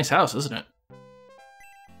 it's a nice house, isn't it?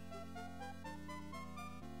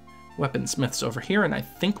 Weaponsmith's over here, and I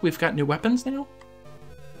think we've got new weapons now?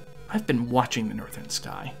 I've been watching the northern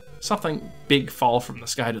sky. Something big fall from the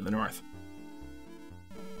sky to the north.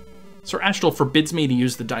 Sir Ashtel forbids me to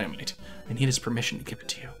use the dynamite. I need his permission to give it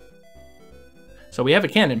to you. So we have a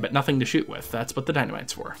cannon, but nothing to shoot with. That's what the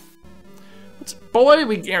dynamite's for. Boy,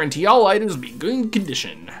 we guarantee all items will be in good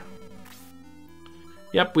condition.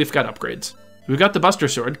 Yep, we've got upgrades. We've got the Buster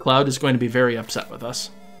Sword. Cloud is going to be very upset with us.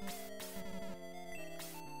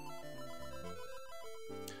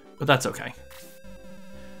 But that's okay.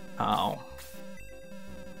 I'll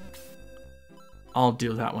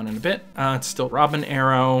do that one in a bit. It's still Robin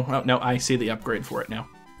Arrow. Oh, no, I see the upgrade for it now.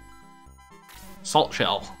 Salt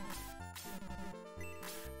Shell.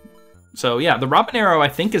 So yeah, the Robin Arrow, I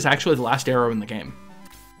think, is actually the last arrow in the game.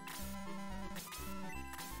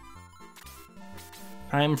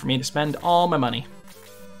 Time for me to spend all my money.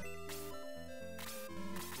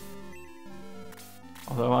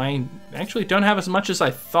 Although I actually don't have as much as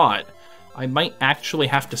I thought. I might actually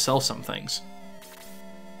have to sell some things.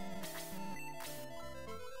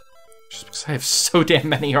 Just because I have so damn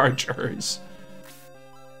many archers.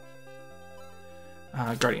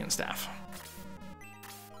 Guardian Staff.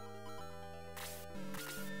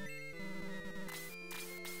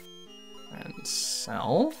 And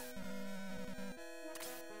sell.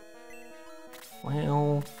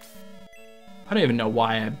 Well, I don't even know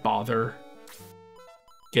why I bother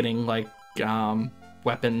getting, like,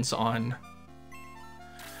 weapons on...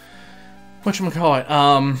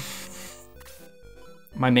 whatchamacallit?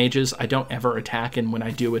 My mages. I don't ever attack, and when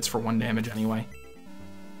I do, it's for 1 damage anyway.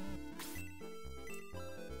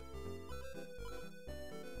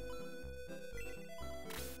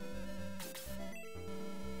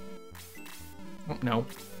 Oh, no.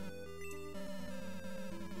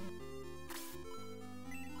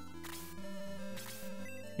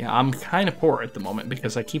 Yeah, I'm kind of poor at the moment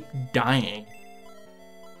because I keep dying.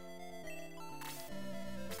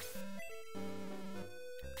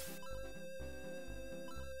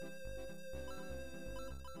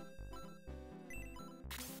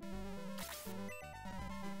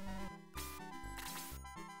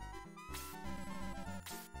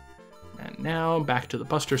 And now. Back to the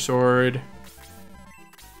Buster Sword.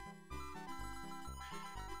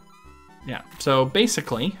 Yeah, so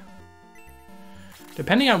basically,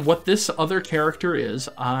 depending on what this other character is,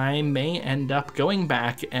 I may end up going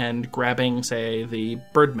back and grabbing, say, the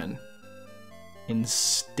Birdman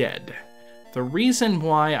instead. The reason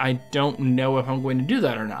why I don't know if I'm going to do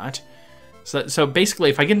that or not, so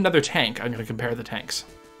basically, if I get another tank, I'm going to compare the tanks.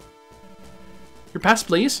 Your pass,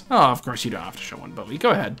 please? Oh, of course you don't have to show one, Bowie.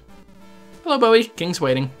 Go ahead. Hello, Bowie. King's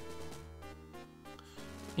waiting.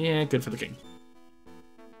 Yeah, good for the king.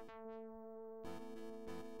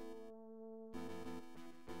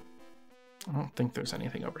 I don't think there's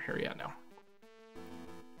anything over here yet now.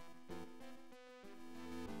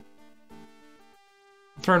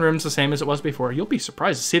 Throne room's the same as it was before. You'll be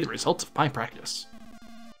surprised to see the results of my practice.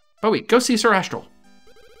 Bowie, go see Sir Astral.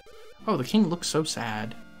 Oh, the king looks so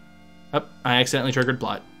sad. Oh, I accidentally triggered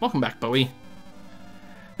plot. Welcome back, Bowie.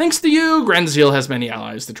 Thanks to you, Grand Zeal has many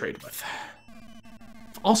allies to trade with.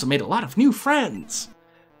 I've also made a lot of new friends.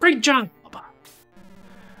 Great job.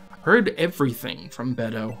 I've heard everything from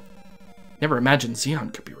Beto. Never imagined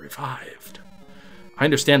Yeeenn could be revived. I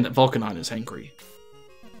understand that Vulcanon is angry.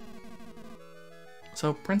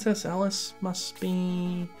 So Princess Alice must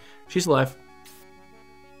be... She's alive.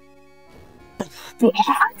 What?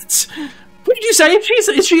 What did you say?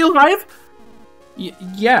 Is she alive?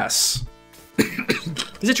 Yes.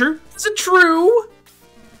 Is it true? Is it true?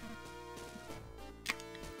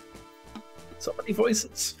 So many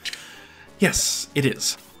voices. Yes, it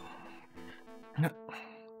is.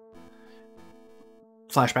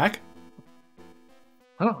 Flashback.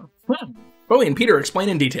 Oh. Bowie and Peter explain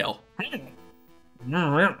in detail.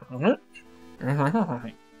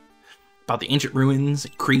 About the ancient ruins,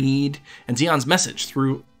 Creed, and Zeon's message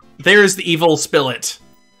through... There's the evil Spillet.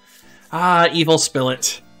 Ah, evil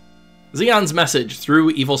Spillet. Zeon's message through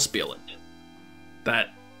evil Spillet. That...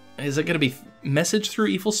 Is it going to be message through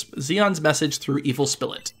evil... Zeon's message through evil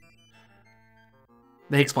Spillet.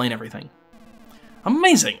 They explain everything.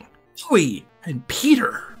 Amazing! Bowie and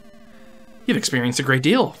Peter. You've experienced a great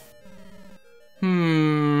deal.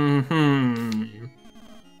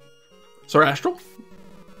 Sir Astral?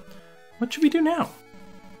 What should we do now?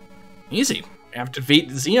 Easy. We have to defeat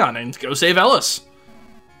Yeeenn and go save Ellis.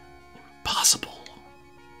 Impossible.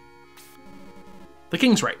 The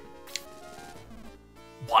king's right.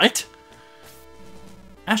 What?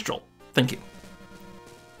 Astral, thank you.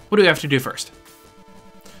 What do we have to do first?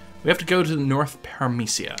 We have to go to North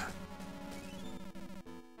Paramecia.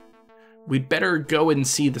 We'd better go and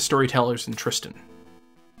see the storytellers in Tristan.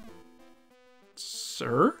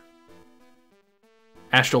 Sir?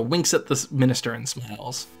 Astral winks at the minister and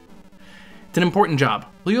smiles. It's an important job.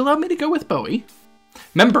 Will you allow me to go with Bowie?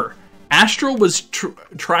 Remember, Astral was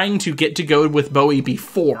trying to get to go with Bowie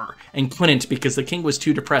before and couldn't because the king was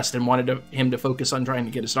too depressed and wanted him to focus on trying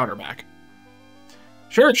to get his daughter back.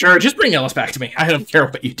 Sure, just bring Ellis back to me. I don't care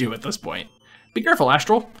what you do at this point. Be careful,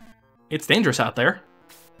 Astral. It's dangerous out there.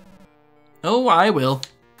 Oh, I will.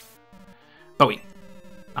 Bowie,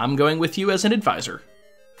 I'm going with you as an advisor.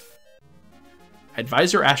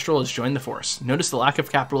 Advisor Astral has joined the force. Notice the lack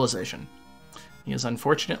of capitalization. He is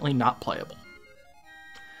unfortunately not playable.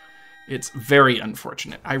 It's very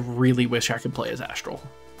unfortunate. I really wish I could play as Astral.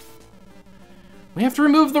 We have to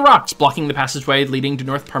remove the rocks blocking the passageway leading to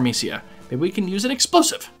North Paramecia. Maybe we can use an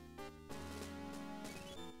explosive.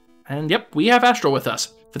 And yep, we have Astral with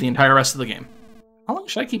us for the entire rest of the game. How long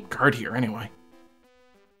should I keep guard here anyway?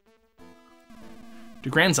 To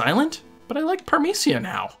Grand's Island? But I like Paramecia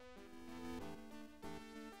now.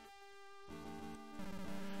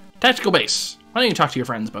 Tactical base. Why don't you talk to your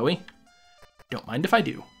friends, Bowie? Don't mind if I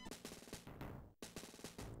do.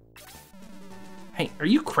 Hey, are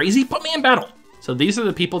you crazy? Put me in battle! So these are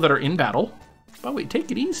the people that are in battle. Bowie,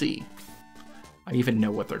 take it easy. I even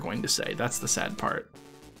know what they're going to say. That's the sad part.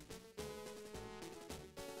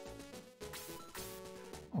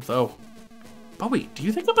 Although, Bowie, do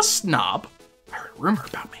you think I'm a snob? I heard a rumor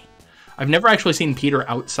about me. I've never actually seen Peter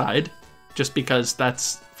outside, just because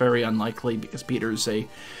that's very unlikely, because Peter's a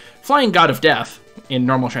flying god of death in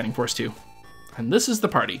normal Shining Force 2. And this is the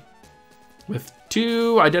party, with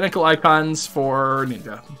 2 identical icons for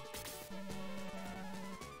Ninja.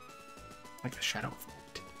 Like a shadow of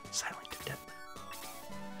silent death.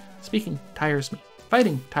 Speaking tires me.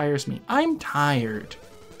 Fighting tires me. I'm tired.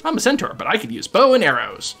 I'm a centaur, but I could use bow and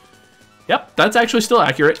arrows. Yep, that's actually still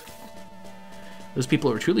accurate. Those people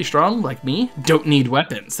who are truly strong, like me, don't need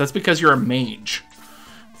weapons. That's because you're a mage.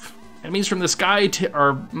 Enemies from the sky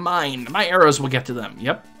are mine. My arrows will get to them.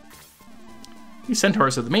 Yep. These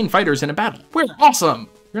centaurs are the main fighters in a battle. We're awesome!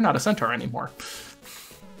 You're not a centaur anymore.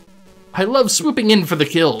 I love swooping in for the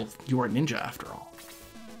kill. You are a ninja after all.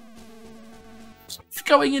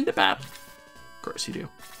 Going into battle. Of course you do.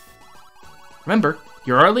 Remember,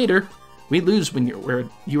 you're our leader. We lose when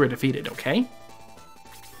you are defeated, okay?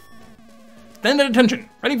 Stand at attention.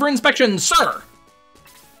 Ready for inspection, sir!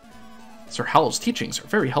 Sir Howell's teachings are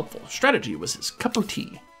very helpful. Strategy was his cup of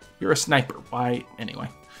tea. You're a sniper. Why? Anyway.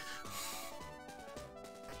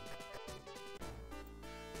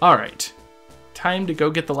 Alright. Time to go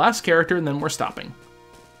get the last character and then we're stopping.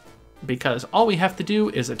 Because all we have to do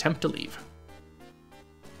is attempt to leave.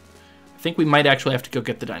 I think we might actually have to go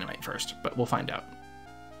get the dynamite first, but we'll find out.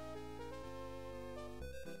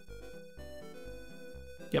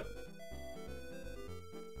 Yep.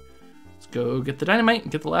 Let's go get the dynamite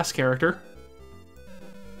and get the last character.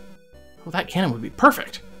 Oh, that cannon would be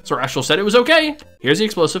perfect. Sir Ashel said it was okay. Here's the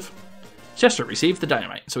explosive. Chester received the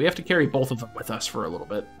dynamite, so we have to carry both of them with us for a little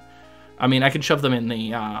bit. I mean, I could shove them in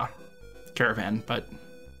the caravan, but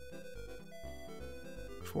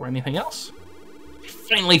for anything else? I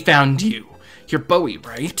finally found you. You're Bowie,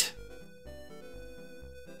 right?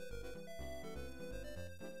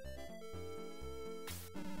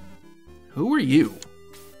 Who are you?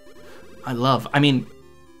 I mean,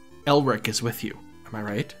 Elric is with you. Am I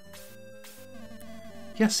right?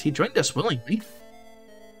 Yes, he joined us willingly.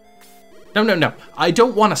 No. I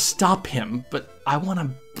don't want to stop him, but I want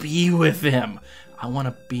to be with him. I want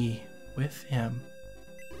to be with him.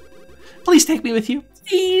 Please take me with you.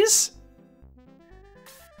 Please.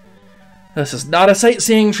 This is not a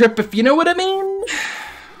sightseeing trip, if you know what I mean.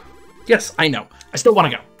 Yes, I know. I still want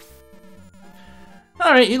to go.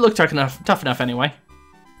 All right, you look tough enough anyway.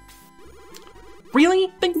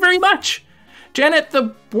 Really? Thank you very much. Janet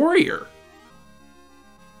the warrior.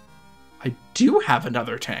 I do have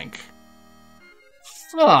another tank.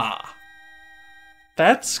 Ah.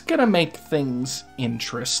 That's gonna make things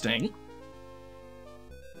interesting.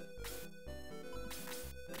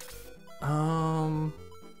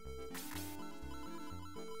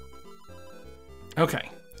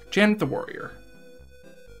 Okay. Janet the warrior.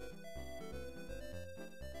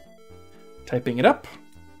 Typing it up.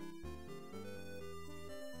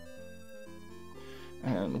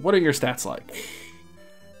 And what are your stats like?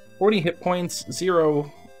 40 hit points,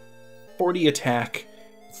 0, 40 attack,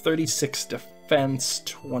 36 defense,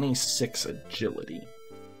 26 agility.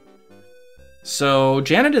 So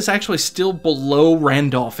Janet is actually still below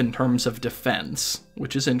Randolph in terms of defense,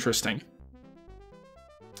 which is interesting.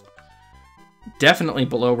 Definitely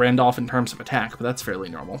below Randolph in terms of attack, but that's fairly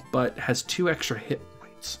normal. But has 2 extra hit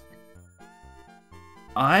points.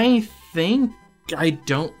 I think I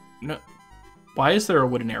don't know. Why is there a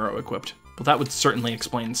wooden arrow equipped? Well, that would certainly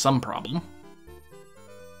explain some problem.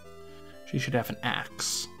 She should have an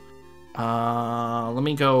axe. Let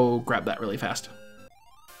me go grab that really fast.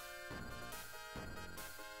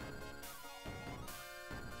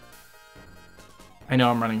 I know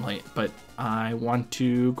I'm running late, but I want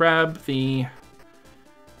to grab the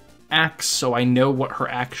axe so I know what her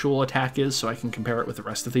actual attack is so I can compare it with the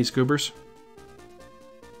rest of these goobers.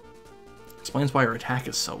 Explains why her attack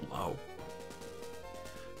is so low.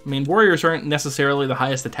 I mean, warriors aren't necessarily the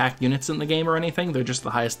highest attack units in the game or anything. They're just the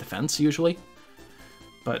highest defense, usually.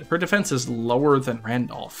 But her defense is lower than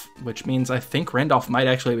Randolph, which means I think Randolph might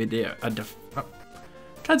actually be a oh.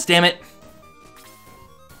 God damn it!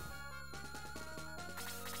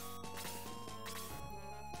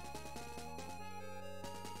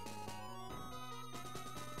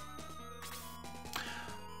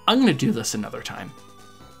 I'm gonna do this another time.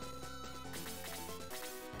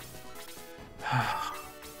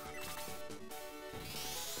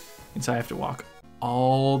 Means I have to walk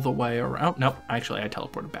all the way around. Nope, actually I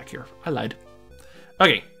teleported back here. I lied.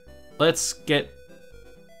 Okay, let's get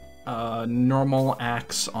a normal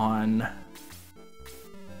axe on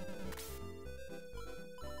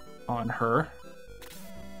her.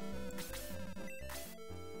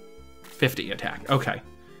 50 attack, okay.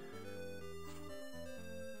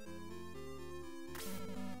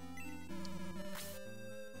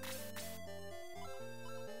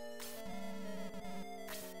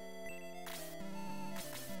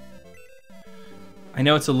 I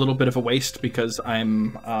know it's a little bit of a waste because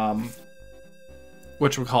I'm,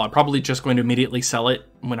 probably just going to immediately sell it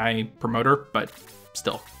when I promote her, but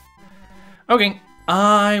still. Okay,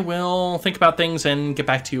 I will think about things and get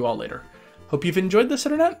back to you all later. Hope you've enjoyed this,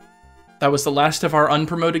 Internet. That was the last of our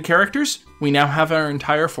unpromoted characters. We now have our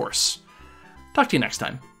entire force. Talk to you next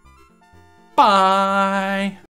time. Bye!